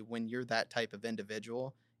naturally when you're that type of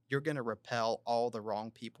individual, you're going to repel all the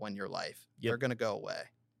wrong people in your life. Yep. They're going to go away.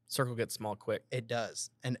 Circle gets small quick. It does.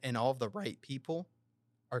 And all of the right people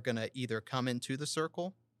are going to either come into the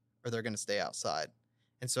circle or they're going to stay outside.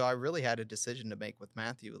 And so I really had a decision to make with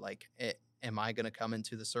Matthew. Like, am I going to come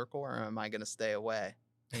into the circle or am I going to stay away?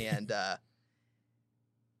 And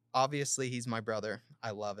obviously he's my brother.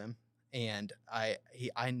 I love him. And I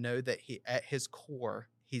know that at his core,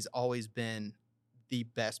 he's always been the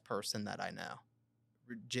best person that I know.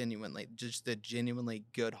 Genuinely, just a genuinely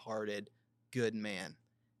good-hearted, good man.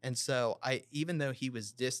 And so even though he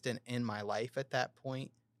was distant in my life at that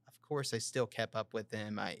point, of course I still kept up with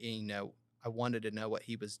him. I wanted to know what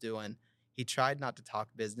he was doing. He tried not to talk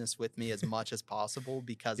business with me as much as possible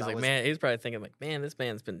because He's man, he's probably thinking like, man, this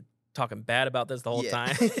man's been talking bad about this the whole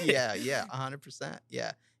time. yeah, 100%.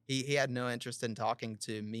 Yeah. He had no interest in talking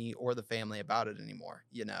to me or the family about it anymore.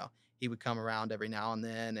 He would come around every now and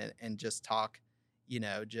then and just talk,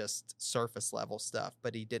 just surface level stuff,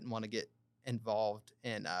 but he didn't want to get involved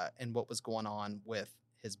in what was going on with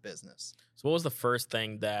his business. So what was the first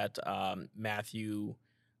thing that Matthew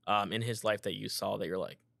in his life that you saw that you're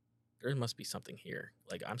like, there must be something here?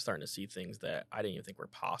 Like I'm starting to see things that I didn't even think were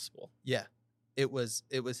possible. Yeah. It was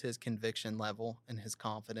his conviction level and his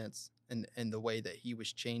confidence and the way that he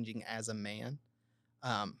was changing as a man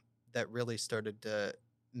that really started to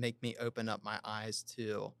make me open up my eyes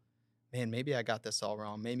to, man, maybe I got this all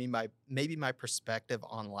wrong. Maybe my perspective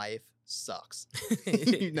on life sucks,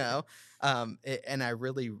 And I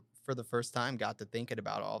really, for the first time, got to thinking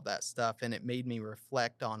about all of that stuff. And it made me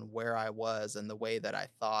reflect on where I was and the way that I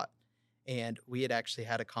thought. And we had actually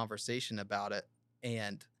had a conversation about it.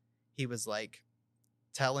 And he was like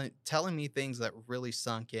telling me things that really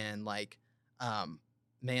sunk in. Like,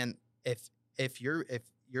 man, if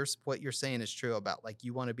what you're saying is true about like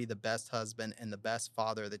you want to be the best husband and the best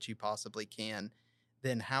father that you possibly can,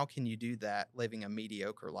 then how can you do that living a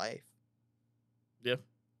mediocre life? Yeah,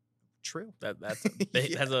 true. That's a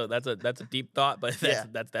big, Yeah. that's a deep thought, but that's Yeah.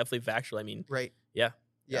 that's definitely factual. I mean, Right. yeah.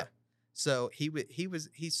 So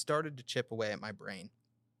he started to chip away at my brain.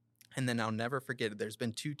 And then I'll never forget it. There's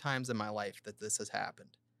been 2 times in my life that this has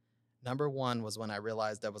happened. Number 1 was when I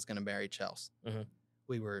realized I was going to marry Chelsea. Mhm.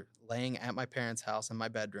 We were laying at my parents' house in my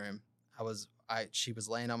bedroom. I she was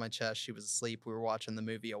laying on my chest. She was asleep. We were watching the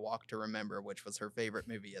movie A Walk to Remember, which was her favorite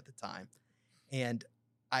movie at the time. And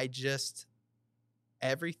I just,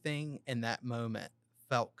 everything in that moment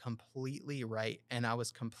felt completely right. And I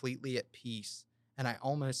was completely at peace. And I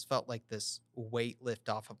almost felt like this weight lift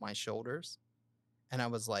off of my shoulders. And I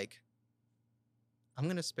was like, I'm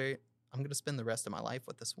going to spend the rest of my life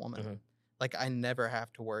with this woman. Mm-hmm. Like, I never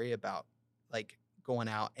have to worry about like going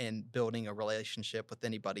out and building a relationship with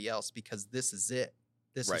anybody else, because this is it.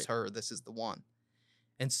 This Right. is her. This is the one.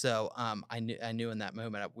 And so I knew in that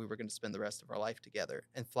moment we were going to spend the rest of our life together.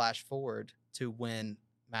 And flash forward to when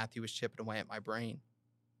Matthew was chipping away at my brain,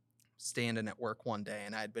 standing at work one day,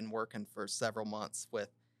 and I had been working for several months with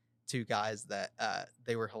two guys that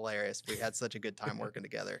they were hilarious. We had such a good time working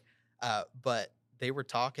together. But they were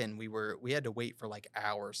talking. We had to wait for like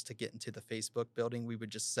hours to get into the Facebook building. We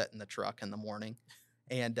would just sit in the truck in the morning,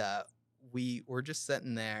 and we were just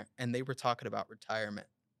sitting there, and they were talking about retirement.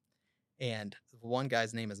 And one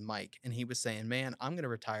guy's name is Mike, and he was saying, "Man, I'm going to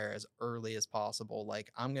retire as early as possible.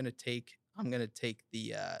 Like, I'm going to take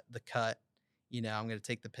the cut. You know, I'm going to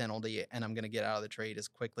take the penalty, and I'm going to get out of the trade as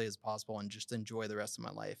quickly as possible and just enjoy the rest of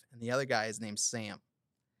my life." And the other guy is named Sam.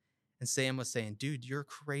 And Sam was saying, "Dude, you're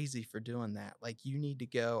crazy for doing that. Like, you need to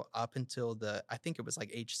go up until I think it was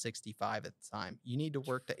like age 65 at the time. You need to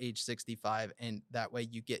work to age 65, and that way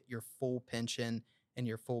you get your full pension and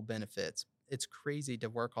your full benefits. It's crazy to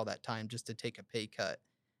work all that time just to take a pay cut."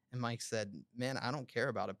 And Mike said, "Man, I don't care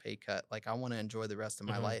about a pay cut. Like, I want to enjoy the rest of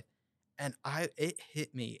my Mhm. life." And it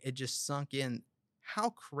hit me. It just sunk in. How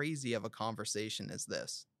crazy of a conversation is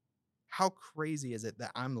this? How crazy is it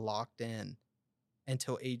that I'm locked in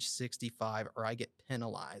until age 65 or I get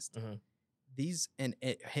penalized? Mhm. And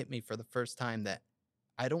it hit me for the first time that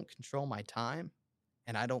I don't control my time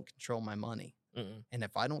and I don't control my money. Mm-mm. And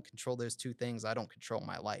if I don't control those two things, I don't control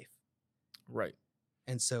my life. Right.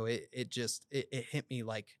 And so it hit me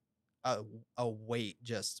like a weight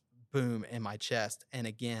just boom in my chest. And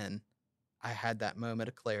again, I had that moment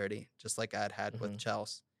of clarity, just like I had with Mhm.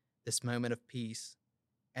 Chelsea, this moment of peace.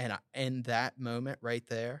 And in that moment right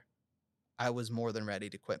there, I was more than ready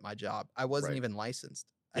to quit my job. I wasn't Right. even licensed.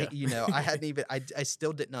 Yeah. I hadn't even, I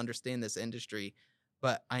still didn't understand this industry,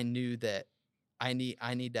 but I knew that I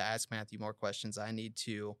need to ask Matthew more questions. I need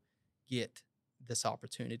to get this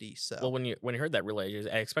opportunity. So Well, when you heard that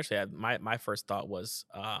realization, especially my first thought was,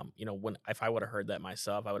 if I would have heard that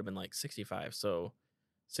myself, I would have been like 65. So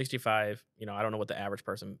 65, I don't know what the average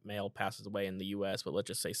male passes away in the U.S., but let's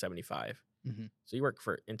just say 75. Mhm. So you work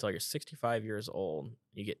until you're 65 years old.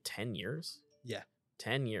 You get 10 years. Yeah.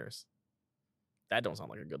 10 years. That don't sound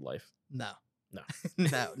like a good life. No. No.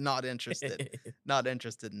 No, not interested. Not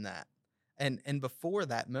interested in that. And before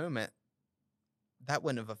that moment, that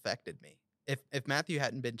wouldn't have affected me. If Matthew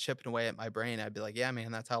hadn't been chipping away at my brain, I'd be like, "Yeah,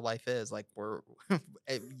 man, that's how life is. Like,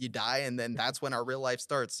 you die, and then that's when our real life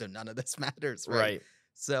starts. So none of this matters, right?" Right.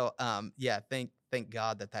 So, yeah, thank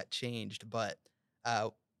God that changed. But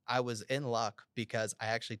I was in luck because I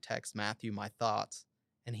actually text Matthew my thoughts,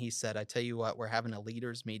 and he said, "I tell you what, we're having a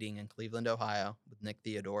leaders meeting in Cleveland, Ohio, with Nick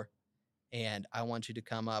Theodore, and I want you to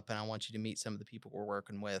come up, and I want you to meet some of the people we're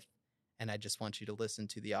working with, and I just want you to listen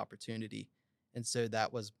to the opportunity." And so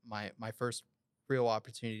that was my first real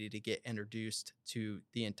opportunity to get introduced to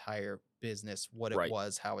the entire business, what it Right.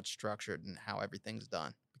 was, how it's structured, and how everything's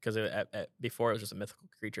done. Because before it was just a mythical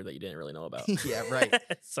creature that you didn't really know about. Yeah, right.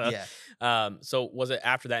 So, Yeah. So was it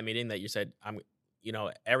after that meeting that you said,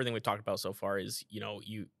 everything we've talked about so far is,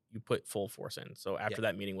 you put full force in. So after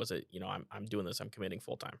that meeting, was it, I'm doing this, I'm committing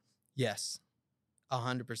full time. Yes.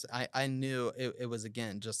 100%. I knew it was,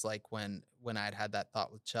 again, just like when I'd had that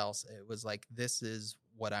thought with Chelsea, it was like, this is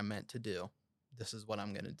what I meant to do. This is what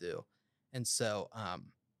I'm going to do. And so,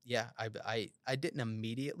 yeah, I didn't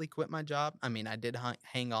immediately quit my job. I mean, I did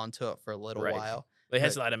hang on to it for a little Right. while. They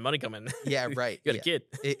had a lot of money coming. Yeah, right. You got a kid.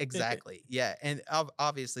 Exactly. Yeah. And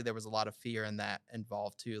obviously there was a lot of fear in that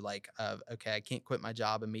involved too. Like, okay, I can't quit my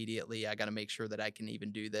job immediately. I got to make sure that I can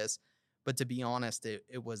even do this. But to be honest,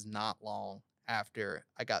 it was not long after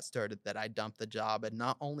I got started that I dumped the job, and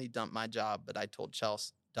not only dumped my job, but I told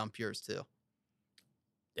Chelsea, dump yours too.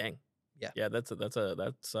 Dang. Yeah. Yeah. That's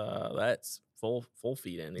full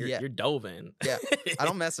feed in. You're dove in. Yeah. I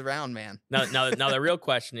don't mess around, man. Now the real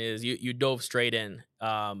question is, you dove straight in.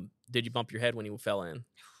 Did you bump your head when you fell in?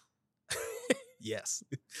 Yes.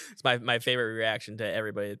 It's my favorite reaction to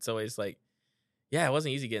everybody. It's always like, yeah, it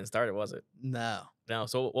wasn't easy getting started, was it? No.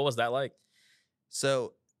 So what was that like?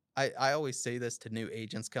 So I always say this to new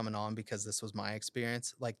agents coming on, because this was my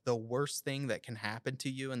experience. Like, the worst thing that can happen to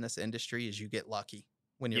you in this industry is you get lucky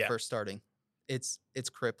when you're Yeah. first starting. it's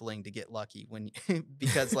crippling to get lucky when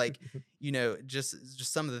because like just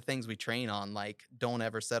some of the things we train on, like don't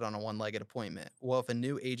ever set on a one-legged appointment. Well, if a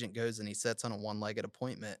new agent goes and he sets on a one-legged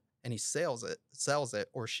appointment and he sells it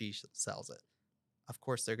or she sells it, of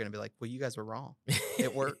course they're going to be like, well, you guys were wrong,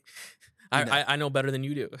 it worked. I know better than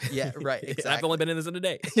you do. Yeah, right, exactly. I've only been in this in a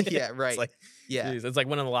day. Yeah, right. It's like, Yeah, geez, it's like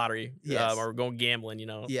winning the lottery. Yes. Or going gambling,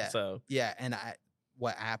 Yeah. So yeah. And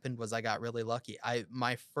what happened was I got really lucky.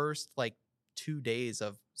 My first like 2 days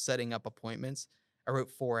of setting up appointments, I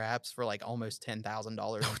wrote 4 apps for like almost $10,000 in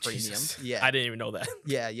premium. Jesus. Yeah, I didn't even know that.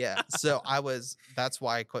 yeah. So that's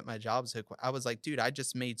why I quit my job so quick. I was like, dude, I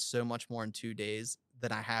just made so much more in 2 days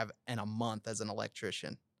than I have in a month as an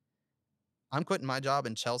electrician. I'm quitting my job,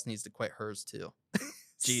 and Chelsea needs to quit hers too.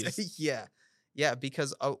 Jeez. Yeah,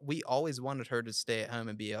 because we always wanted her to stay at home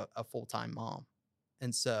and be a full-time mom.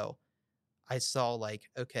 And so I saw like,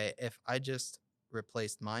 okay, if I just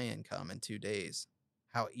replaced my income in 2 days,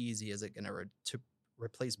 how easy is it going to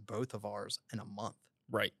replace both of ours in a month?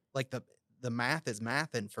 Right. Like the math is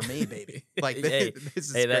mathin' for me, baby. Like Hey,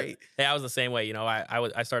 this is great. I was the same way.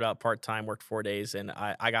 I started out part-time, worked 4 days, and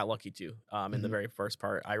I got lucky too. In the very first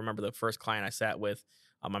part, I remember the first client I sat with,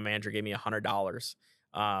 my manager gave me $100.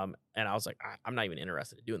 And I was like, I'm not even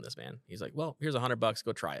interested in doing this, man. He's like, well, here's $100,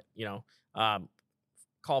 go try it.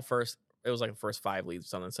 Call first. It was like the first 5 leads,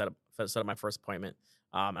 something, set up my first appointment.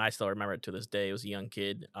 And I still remember it to this day. It was a young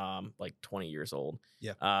kid, like 20 years old.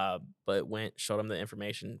 Yeah. But showed him the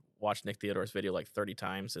information, watched Nick Theodore's video like 30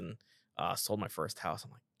 times, and sold my first house.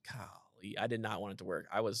 I'm like, golly, I did not want it to work.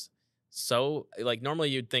 I was so like, normally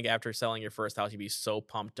you'd think after selling your first house, you'd be so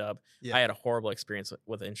pumped up. Yeah. I had a horrible experience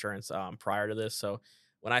with insurance prior to this. So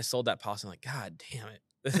when I sold that policy, I'm like, God damn it.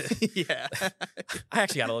 Yeah. I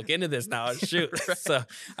actually got to look into this now. Shoot. Right. So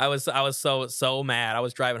I was so mad. I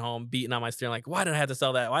was driving home, beating on my steering, like, why did I have to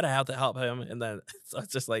sell that? Why did I have to help him? And then so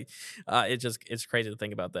it's just like, it's crazy to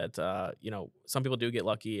think about that. Some people do get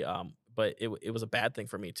lucky, but it was a bad thing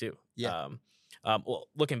for me too. Yeah. Well,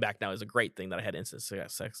 looking back now, is a great thing that I had instant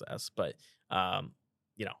success, but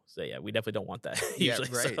so yeah, we definitely don't want that. Usually.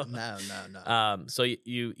 Yeah, right. So, No. So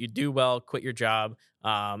you do well, quit your job,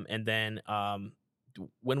 and then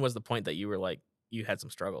when was the point that you were like, you had some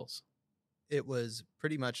struggles? It was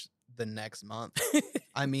pretty much the next month.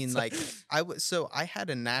 I mean, So- like so I had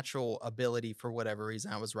a natural ability for whatever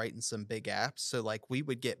reason. I was writing some big apps, so like we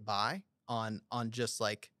would get by on just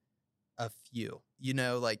like a few,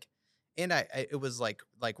 like, and it was like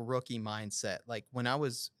rookie mindset. Like when I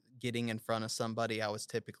was getting in front of somebody, I was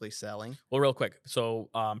typically selling. Well, real quick. So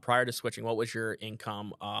prior to switching, what was your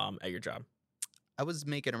income at your job? I was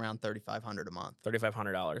making around $3,500 a month.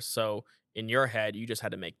 $3,500. So in your head, you just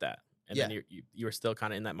had to make that. And Yeah. then you were still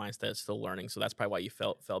kind of in that mindset, still learning. So that's probably why you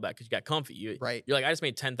fell back, because you got comfy. Right. You're like, I just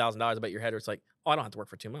made $10,000. But your head was like, oh, I don't have to work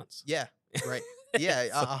for 2 months. Yeah. Right. Yeah.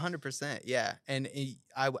 So- 100%. Yeah. And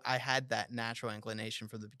I had that natural inclination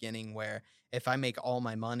from the beginning where if I make all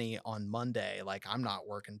my money on Monday, like I'm not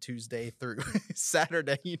working Tuesday through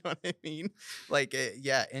Saturday. You know what I mean? Like,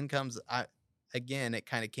 incomes. Again, it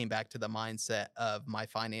kind of came back to the mindset of my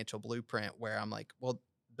financial blueprint where I'm like, well,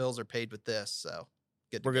 bills are paid with this. So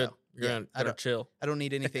good to We're good. go. You're Yeah, gonna I don't chill. I don't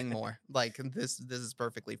need anything more. Like this is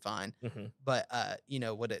perfectly fine. Mm-hmm. But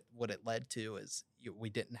what it led to is we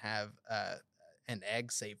didn't have an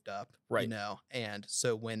egg saved up, Right. and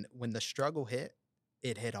so when the struggle hit,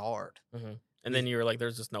 it hit hard. And then you were like,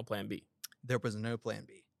 there's just no plan B. There was no plan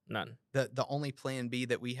B. None. The only plan B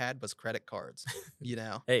that we had was credit cards.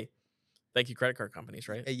 Hey, thank you, credit card companies,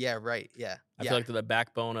 right? Yeah, right. Yeah. I feel like they're the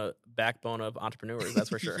backbone of entrepreneurs. That's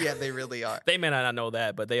for sure. Yeah, they really are. They may not know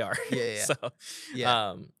that, but they are. Yeah.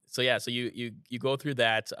 So, Yeah. So you go through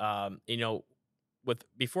that. With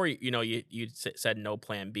before you said no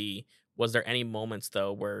plan B. Was there any moments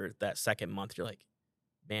though where that second month you're like,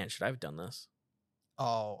 man, should I have done this?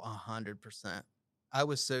 Oh, 100%. I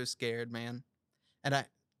was so scared, man. And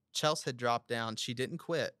Chelsea had dropped down. She didn't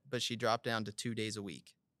quit, but she dropped down to 2 days a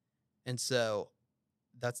week. And so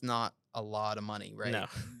that's not a lot of money, right? No,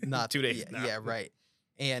 Not 2 days. Yeah, no. yeah, right.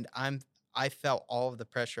 And I felt all of the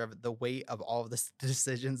pressure of it, the weight of all of the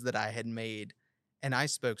decisions that I had made. And I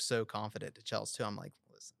spoke so confident to Chelsea too. I'm like,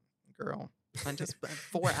 listen, girl, I just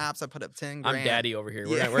 4 apps. I put up 10 grand. I'm daddy over here.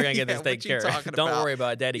 Yeah, we're gonna get this what taken you care of. talking Don't about? worry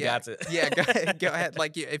about it. Daddy Yeah, got it. Yeah, go ahead.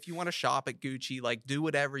 Like, if you want to shop at Gucci, like, do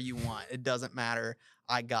whatever you want. It doesn't matter.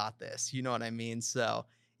 I got this. You know what I mean? So,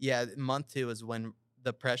 yeah, month 2 is when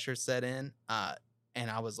the pressure set in,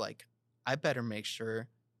 and I was like, I better make sure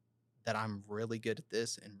that I'm really good at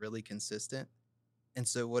this and really consistent. And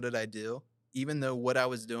so, what did I do? Even though what I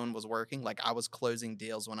was doing was working, like I was closing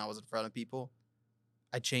deals when I was in front of people,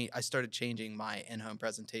 I started changing my in-home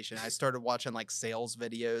presentation. I started watching like sales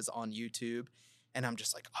videos on YouTube, and I'm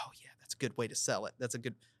just like, oh yeah, that's a good way to sell it. That's a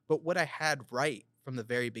good. But what I had right from the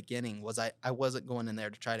very beginning was I wasn't going in there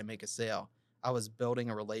to try to make a sale. I was building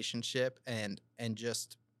a relationship and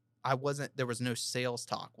just I wasn't. There was no sales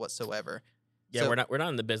talk whatsoever. Yeah, So- we're not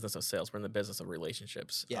in the business of sales. We're in the business of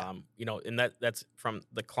relationships. Yeah. You know, and that's from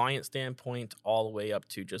the client standpoint all the way up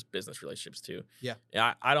to just business relationships too. Yeah.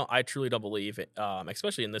 I truly don't believe it,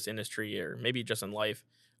 especially in this industry or maybe just in life.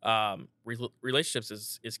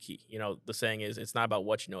 Relationships is key. You know, the saying is it's not about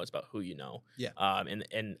what you know, it's about who you know. Yeah.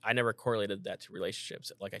 And I never correlated that to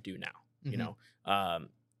relationships like I do now. You Mhm. know,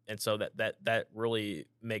 and so that really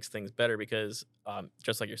makes things better because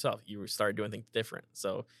just like yourself, you started doing things different.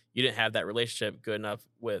 So you didn't have that relationship good enough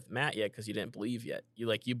with Matt yet because you didn't believe yet.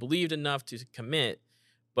 You believed enough to commit,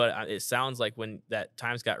 but it sounds like when that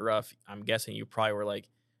times got rough, I'm guessing you probably were like,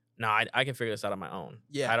 "Nah, I can figure this out on my own.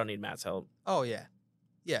 Yeah. I don't need Matt's help." Oh yeah.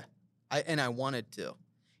 Yeah. I wanted to.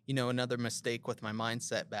 You know, another mistake with my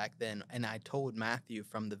mindset back then, and I told Matthew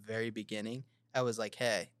from the very beginning, I was like,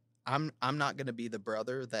 "Hey, I'm not going to be the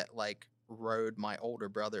brother that like rode my older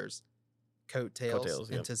brother's coattails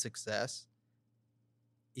Yep. into success.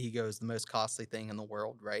 Ego is the most costly thing in the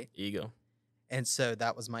world, right?" Ego. And so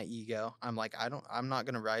that was my ego. I'm like, I'm not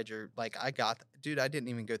gonna ride your like. Dude. I didn't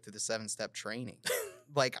even go through the 7-step training.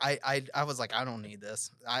 Like I was like, I don't need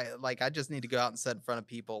this. I just need to go out and sit in front of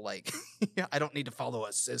people. Like, I don't need to follow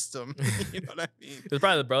a system. You know what I mean? It's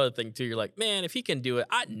probably the brother thing too. You're like, man, if he can do it,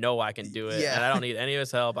 I know I can do it, Yeah. and I don't need any of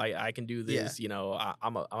his help. I can do Yeah. this. You know,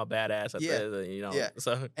 I'm a badass at Yeah. this. You know, Yeah.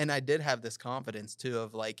 so And I did have this confidence too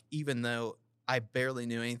of like, even though I barely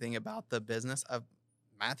knew anything about the business,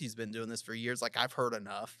 Matthew's been doing this for years. Like I've heard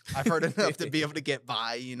enough. I've heard enough to be able to get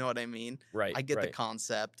by. You know what I mean? right. I get the right.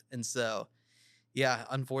 concept. And so, yeah,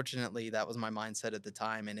 unfortunately, that was my mindset at the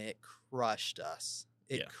time, and it crushed us.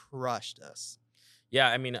 It Yeah. crushed us. Yeah,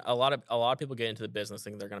 I mean, a lot of people get into the business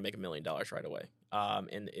thinking they're going to make $1 million right away.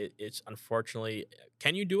 And it's unfortunately,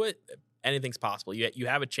 can you do it? Anything's possible. You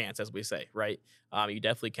have a chance, as we say, right? You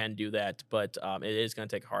definitely can do that, but it is going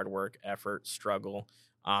to take hard work, effort, struggle,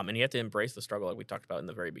 and you have to embrace the struggle like we talked about in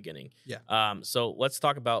the very beginning. Yeah. So let's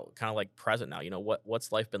talk about kind of like present now. You know,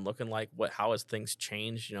 what's life been looking like? How has things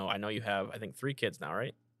changed? You know, I know you have, I think, 3 kids now,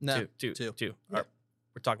 right? No, Two. Yep.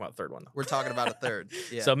 We're talking about a third one though. We're talking about a third.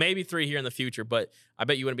 Yeah. So maybe 3 here in the future, but I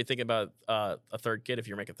bet you wouldn't be thinking about a third kid if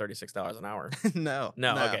you're making $36 an hour. no.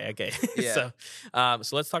 Okay. Yeah.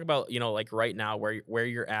 So let's talk about, you know, like right now where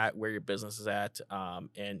you're at, where your business is at,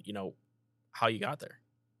 and you know how you got there.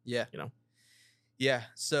 Yeah. You know. Yeah.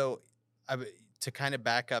 So to kind of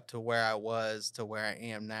back up to where I was to where I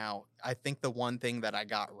am now, I think the one thing that I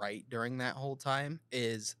got right during that whole time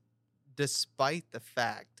is despite the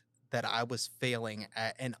fact that I was failing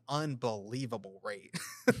at an unbelievable rate.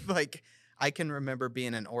 Like I can remember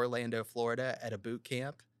being in Orlando, Florida at a boot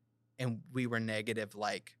camp, and we were negative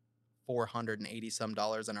like $480 some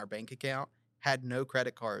in our bank account, had no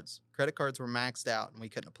credit cards. Credit cards were maxed out and we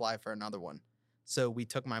couldn't apply for another one. So we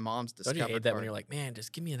took my mom's Don't Discover you hate that card. when you're like, man,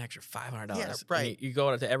 just give me an extra $500? Yeah, And right. you go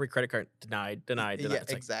out to every credit card, denied. Yeah, It's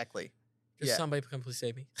like, exactly. just yeah. somebody come please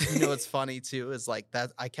save me. You know what's funny too is like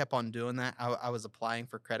that I kept on doing that. I was applying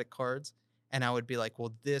for credit cards and I would be like,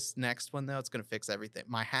 well, this next one though, it's going to fix everything.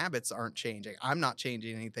 My habits aren't changing. I'm not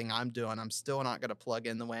changing anything I'm doing. I'm still not going to plug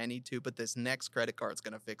in the way I need to, but this next credit card's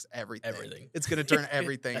going to fix everything. Everything. It's going to turn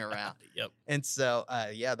everything around. Yep. And so,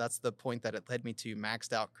 yeah, that's the point that it led me to: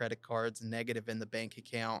 maxed out credit cards, negative in the bank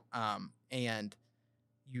account. And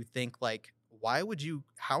you think like,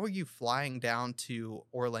 how are you flying down to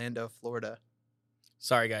Orlando, Florida?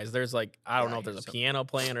 Sorry guys, there's like I don't know Yeah, if there's a so- piano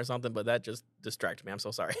playing or something, but that just distracted me. I'm so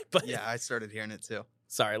sorry. But Yeah, I started hearing it too.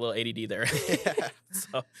 sorry, a little ADD there. Yeah.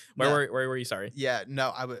 So No. where were you? Sorry. Yeah, no,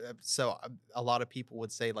 I would. So a lot of people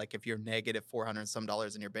would say like, if you're negative $400 some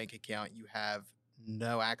in your bank account, you have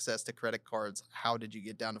no access to credit cards. How did you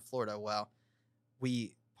get down to Florida? Well,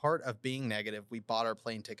 part of being negative, we bought our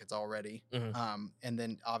plane tickets already. Mhm. And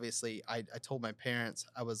then obviously I told my parents,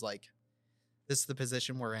 I was like, this is the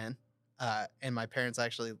position we're in. And my parents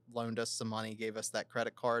actually loaned us some money, gave us that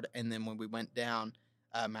credit card. And then when we went down,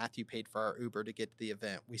 Matthew paid for our Uber to get to the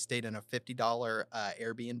event. We stayed in a $50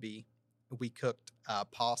 Airbnb. We cooked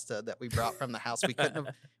pasta that we brought from the house.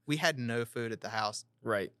 We had no food at the house.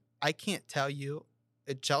 Right. I can't tell you,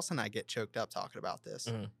 Chelsea and I get choked up talking about this,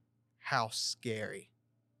 Mhm. how scary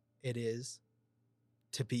it is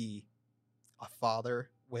to be a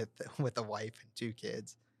father with a wife and 2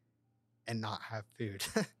 kids and not have food.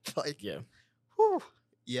 Like, Yeah. whew,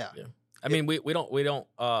 yeah. Yeah. I mean, we don't well,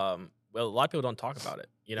 a lot of people don't talk about it.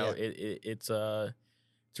 You know, Yeah. it's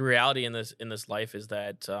the reality in this life is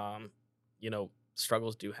that you know,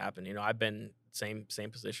 struggles do happen. You know, I've been same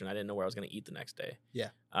position. I didn't know where I was going to eat the next day. Yeah.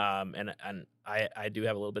 And I do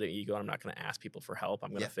have a little bit of ego, and I'm not going to ask people for help.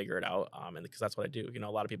 I'm going to figure it out. And because that's what I do. You know,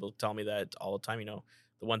 a lot of people tell me that all the time. You know,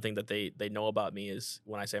 the one thing that they know about me is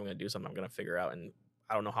when I say I'm going to do something, I'm going to figure out. And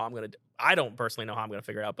I don't know how I'm going to. I don't personally know how I'm going to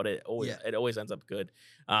figure it out, but it always ends up good.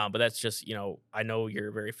 But that's just, you know, I know you're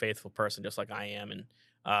a very faithful person, just like I am, and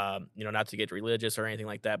you know, not to get religious or anything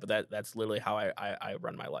like that, but that's literally how I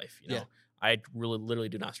run my life. You know, I really literally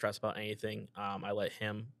do not stress about anything. I let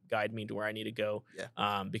him guide me to where I need to go.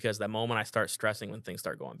 Yeah. Because that moment I start stressing when things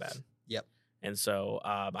start going bad. Yep. And so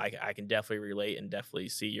I can definitely relate and definitely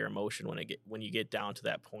see your emotion when you get down to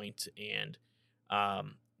that point, and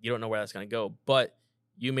you don't know where that's going to go. But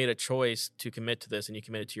you made a choice to commit to this, and you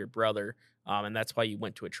committed to your brother, and that's why you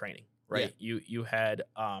went to a training, right? Yeah. You had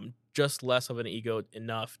just less of an ego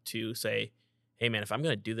enough to say, hey man, if I'm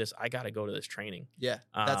going to do this, I got to go to this training. Yeah.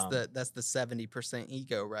 That's the 70%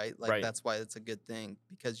 ego, right? Like Right. that's why it's a good thing,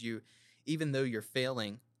 because even though you're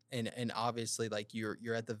failing and obviously like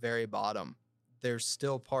you're at the very bottom, there's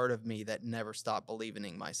still part of me that never stopped believing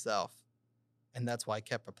in myself. And that's why I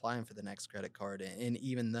kept applying for the next credit card. And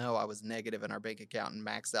even though I was negative in our bank account and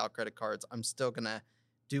maxed out credit cards, I'm still going to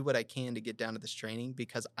do what I can to get down to this training,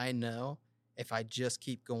 because I know if I just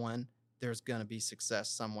keep going, there's going to be success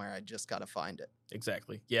somewhere. I just got to find it.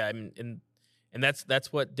 Exactly. Yeah. I mean, and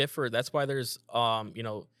that's what differed. That's why there's, you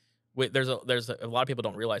know, there's a lot of people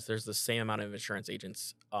don't realize there's the same amount of insurance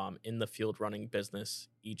agents in the field running business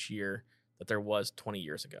each year that there was 20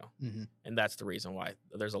 years ago. Mm-hmm. And that's the reason why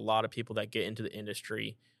there's a lot of people that get into the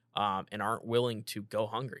industry and aren't willing to go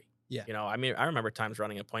hungry. Yeah. You know, I mean, I remember times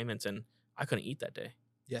running appointments and I couldn't eat that day.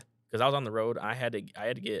 Yeah. Because I was on the road. I had to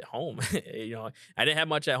get home. You know, I didn't have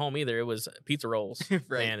much at home either. It was pizza rolls.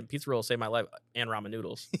 Right. And pizza rolls saved my life, and ramen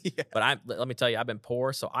noodles. Yeah. But let me tell you, I've been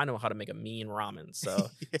poor, so I know how to make a mean ramen. So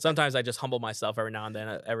Yeah. sometimes I just humble myself every now and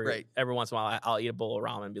then. Every once in a while, I'll eat a bowl of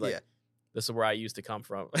ramen and be like, Yeah. this is where I used to come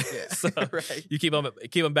from. Yeah. So Right. you keep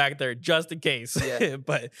them back there just in case. Yeah.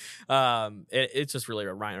 But it's just really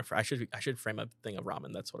a rhyme. I should frame a thing of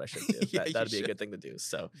ramen. That's what I should do. Yeah, That'd be you a should. good thing to do.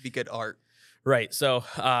 So Be good art. right. So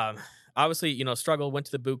obviously, you know, struggled, went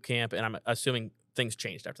to the boot camp, and I'm assuming things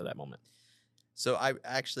changed after that moment. So I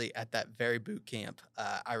actually, at that very boot camp,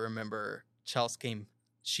 I remember Chelsea came.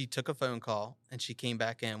 She took a phone call and she came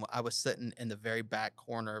back in. I was sitting in the very back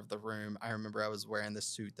corner of the room. I remember I was wearing this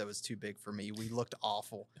suit that was too big for me. We looked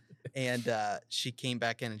awful. And she came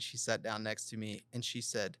back in and she sat down next to me and she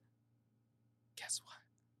said, guess what?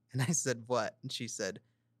 And I said, what? And she said,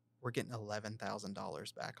 we're getting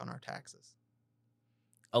 $11,000 back on our taxes.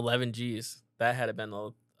 11 G's. That had been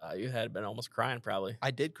you had been almost crying probably.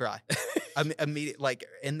 I did cry. I'm immediately, like,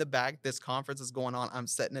 in the back, this conference is going on. I'm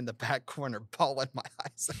sitting in the back corner bawling my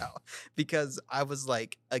eyes out, because I was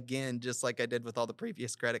like, again, just like I did with all the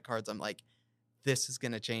previous credit cards, I'm like, this is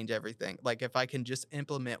going to change everything. Like, if I can just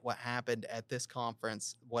implement what happened at this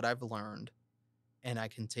conference, what I've learned, and I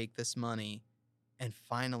can take this money and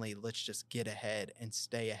finally let's just get ahead and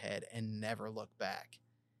stay ahead and never look back.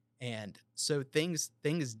 And so things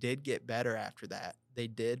did get better after that. They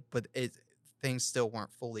did, but things still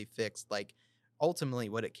weren't fully fixed. Like, ultimately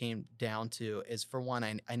what it came down to is, for one,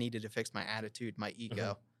 I needed to fix my attitude, my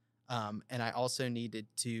ego. And I also needed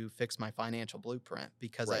to fix my financial blueprint,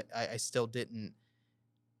 because Right. I still didn't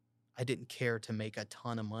care to make a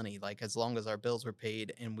ton of money. Like, as long as our bills were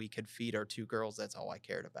paid and we could feed our 2 girls, that's all I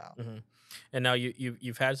cared about. Mm-hmm. And now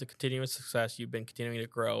you've had some continuous success. You've been continuing to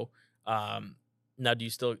grow. Now, do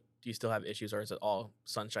you still have issues, or is it all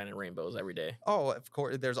sunshine and rainbows every day? Oh, of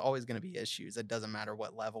course, there's always going to be issues. It doesn't matter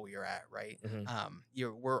what level you're at, right? Mhm.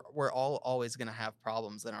 We're all always going to have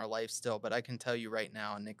problems in our life still, but I can tell you right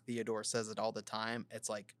now, and Nick Theodore says it all the time, it's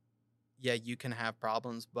like, yeah, you can have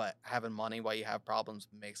problems, but having money while you have problems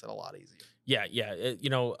makes it a lot easier. Yeah.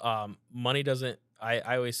 Money doesn't.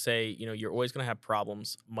 I always say, you know, you're always going to have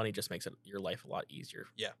problems. Money just makes your life a lot easier.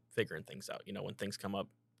 Yeah. Figuring things out. You know, when things come up,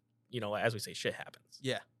 you know, as we say, shit happens.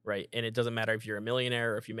 Yeah. Right. And it doesn't matter if you're a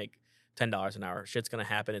millionaire or if you make $10 an hour. Shit's going to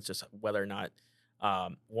happen. It's just whether or not,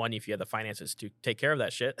 one, if you have the finances to take care of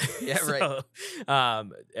that shit. Yeah,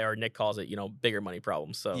 right. Or Nick calls it, you know, bigger money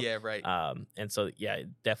problems. So Yeah, right. and so yeah,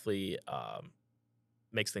 it definitely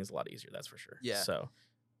makes things a lot easier. That's for sure. Yeah. So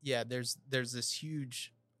Yeah, there's this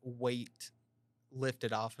huge weight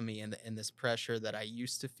lifted off of me, and this pressure that I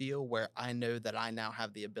used to feel, where I know that I now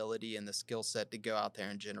have the ability and the skill set to go out there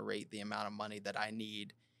and generate the amount of money that I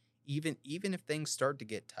need, even if things start to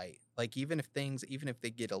get tight. Like, even if they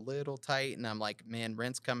get a little tight and I'm like, man,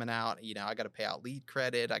 rent's coming out, you know, I got to pay out lead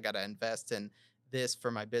credit, I got to invest in this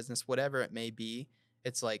for my business, whatever it may be,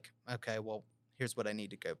 it's like, okay, well, here's what I need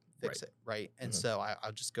to go fix it, right? And so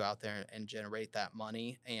I'll just go out there and generate that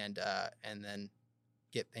money and then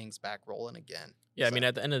get things back rolling again. Yeah, I mean,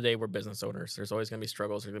 at the end of the day, we're business owners. There's always going to be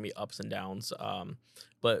struggles. There's going to be ups and downs.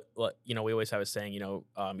 But we always have a saying, you don't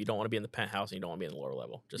want to be in the penthouse and you don't want to be in the lower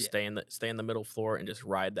level. Just stay in the middle floor and just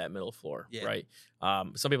ride that middle floor, right?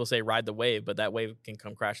 Some people say ride the wave, but that wave can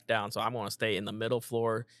come crash down. So I'm going to stay in the middle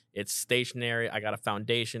floor. It's stationary. I got a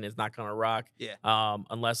foundation. It's not going to rock. Yeah.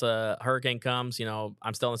 Unless a hurricane comes,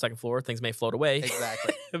 I'm still on the second floor. Things may float away.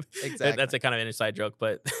 Exactly. That's a kind of an inside joke,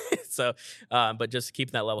 but but just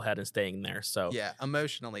keeping that level head and staying there. So yeah,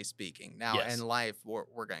 emotionally speaking. Now in life,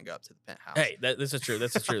 we're gonna go up to the penthouse. Hey, this is true.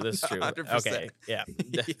 This is true. 100%. Okay, yeah.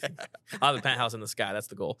 I'll have a penthouse in the sky. That's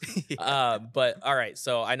the goal. But all right.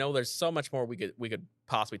 So I know there's so much more we could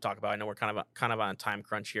possibly talk about. I know we're kind of on a time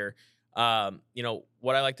crunch here.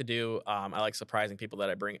 What I like to do, I like surprising people that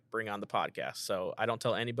I bring on the podcast. So I don't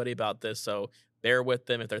tell anybody about this. So bear with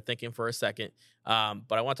them if they're thinking for a second.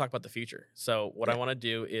 But I want to talk about the future. So what I want to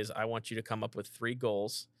do is I want you to come up with 3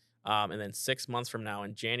 goals. And then 6 months from now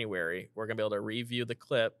in January, we're going to be able to review the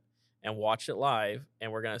clip and watch it live.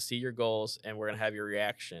 And we're going to see your goals and we're going to have your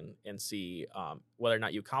reaction and see whether or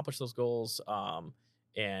not you accomplish those goals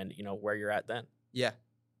and, where you're at then. Yeah.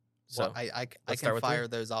 So well, I can fire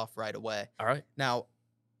those off right away. All right. Now,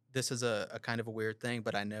 this is a kind of a weird thing,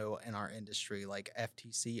 but I know in our industry, like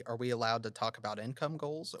FTC, are we allowed to talk about income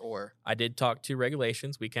goals or? I did talk to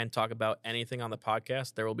regulations. We can talk about anything on the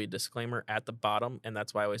podcast. There will be a disclaimer at the bottom, and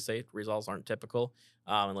that's why I always say results aren't typical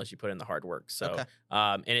unless you put in the hard work. So,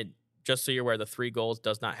 and just so you're aware, the 3 goals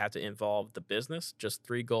does not have to involve the business, just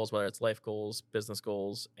 3 goals, whether it's life goals, business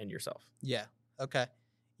goals, and yourself. Yeah. Okay.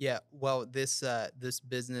 Yeah, well, this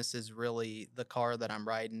business is really the car that I'm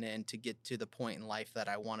riding in to get to the point in life that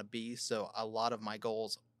I want to be. So a lot of my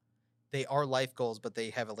goals, they are life goals, but they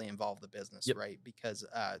heavily involve the business, right? Because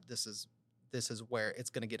this is where it's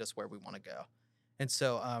going to get us where we want to go. And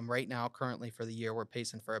so right now, currently for the year, we're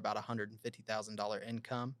pacing for about $150,000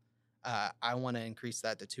 income. I want to increase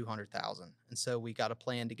that to $200,000, and so we got a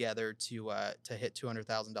plan together to hit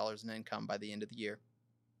 $200,000 in income by the end of the year.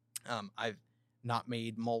 I've not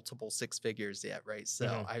made multiple 6 figures yet, right?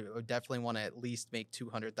 So I would definitely want to at least make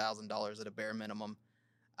 $200,000 at a bare minimum.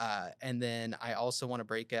 And then I also want to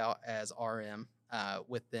break out as RM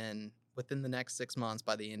within the next 6 months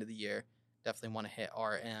by the end of the year. Definitely want to hit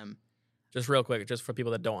RM. Just real quick, just for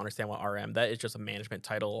people that don't understand what RM, that is just a management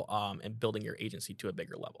title and building your agency to a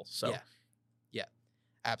bigger level. So yeah,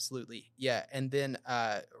 absolutely. Yeah. And then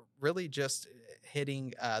really just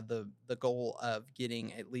hitting the goal of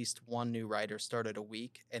getting at least 1 new writer started a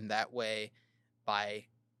week. And that way by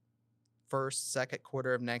second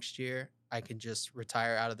quarter of next year, I can just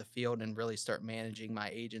retire out of the field and really start managing my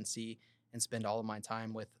agency and spend all of my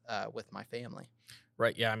time with my family.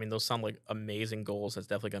 Right. Yeah. I mean, those sound like amazing goals. That's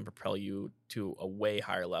definitely going to propel you to a way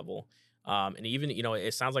higher level. And even,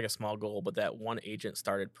 it sounds like a small goal, but that 1 agent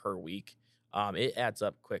started per week, it adds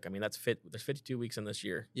up quick. I mean, there's 52 weeks in this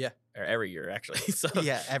year. Yeah. Or every year, actually. So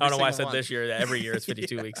yeah, I don't know why I said this year. Every year is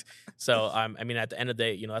 52 weeks. So, I mean, at the end of the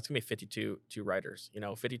day, that's going to be 52 writers.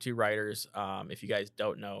 52 writers. If you guys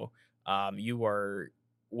don't know, you are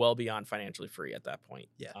well beyond financially free at that point.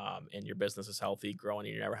 Yeah. And your business is healthy, growing,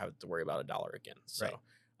 and you never have to worry about $1 again. So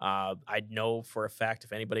right. I know for a fact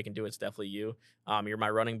if anybody can do it, it's definitely you. You're my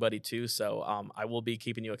running buddy too. So I will be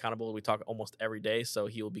keeping you accountable. We talk almost every day. So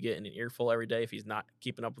he will be getting an earful every day if he's not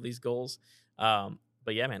keeping up with these goals.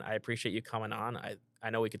 But yeah, man, I appreciate you coming on. I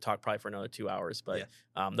know we could talk probably for another 2 hours, but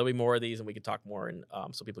there'll be more of these and we could talk more and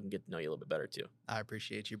so people can get to know you a little bit better too. I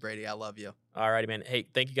appreciate you, Brady. I love you. All righty, man. Hey,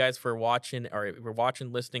 thank you guys for watching or we're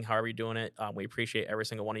watching, listening, however you're doing it. We appreciate every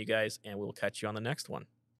single one of you guys and we'll catch you on the next one.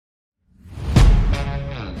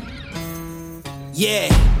 Yeah.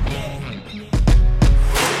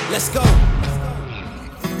 Let's go.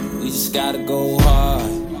 We just gotta go hard.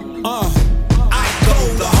 I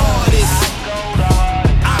go the hardest.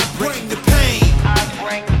 I bring the pain.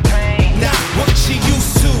 Not what you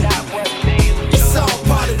used to. It's all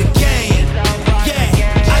part of the game. Yeah,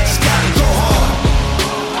 I just gotta go hard.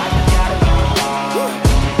 I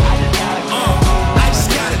just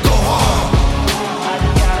gotta go hard.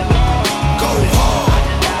 Go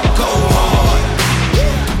hard. Go hard.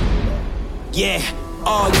 Yeah.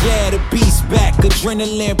 Oh yeah, the beast back.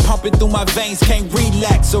 Adrenaline pumping through my veins, can't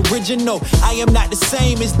relax. Original, I am not the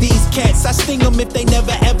same as these cats. I sting them if they never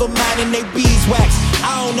ever mindin' they beeswax.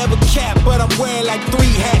 I don't ever cap, but I'm wearing like 3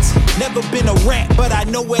 hats. Never been a rat, but I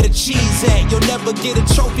know where the cheese at. You'll never get a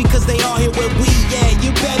trophy cause they all here where we at. You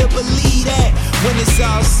better believe that. When it's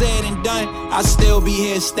all said and done, I'll still be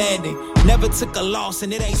here standing. Never took a loss,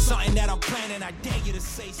 and it ain't something that I'm planning. I dare you to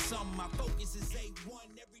say something. I focus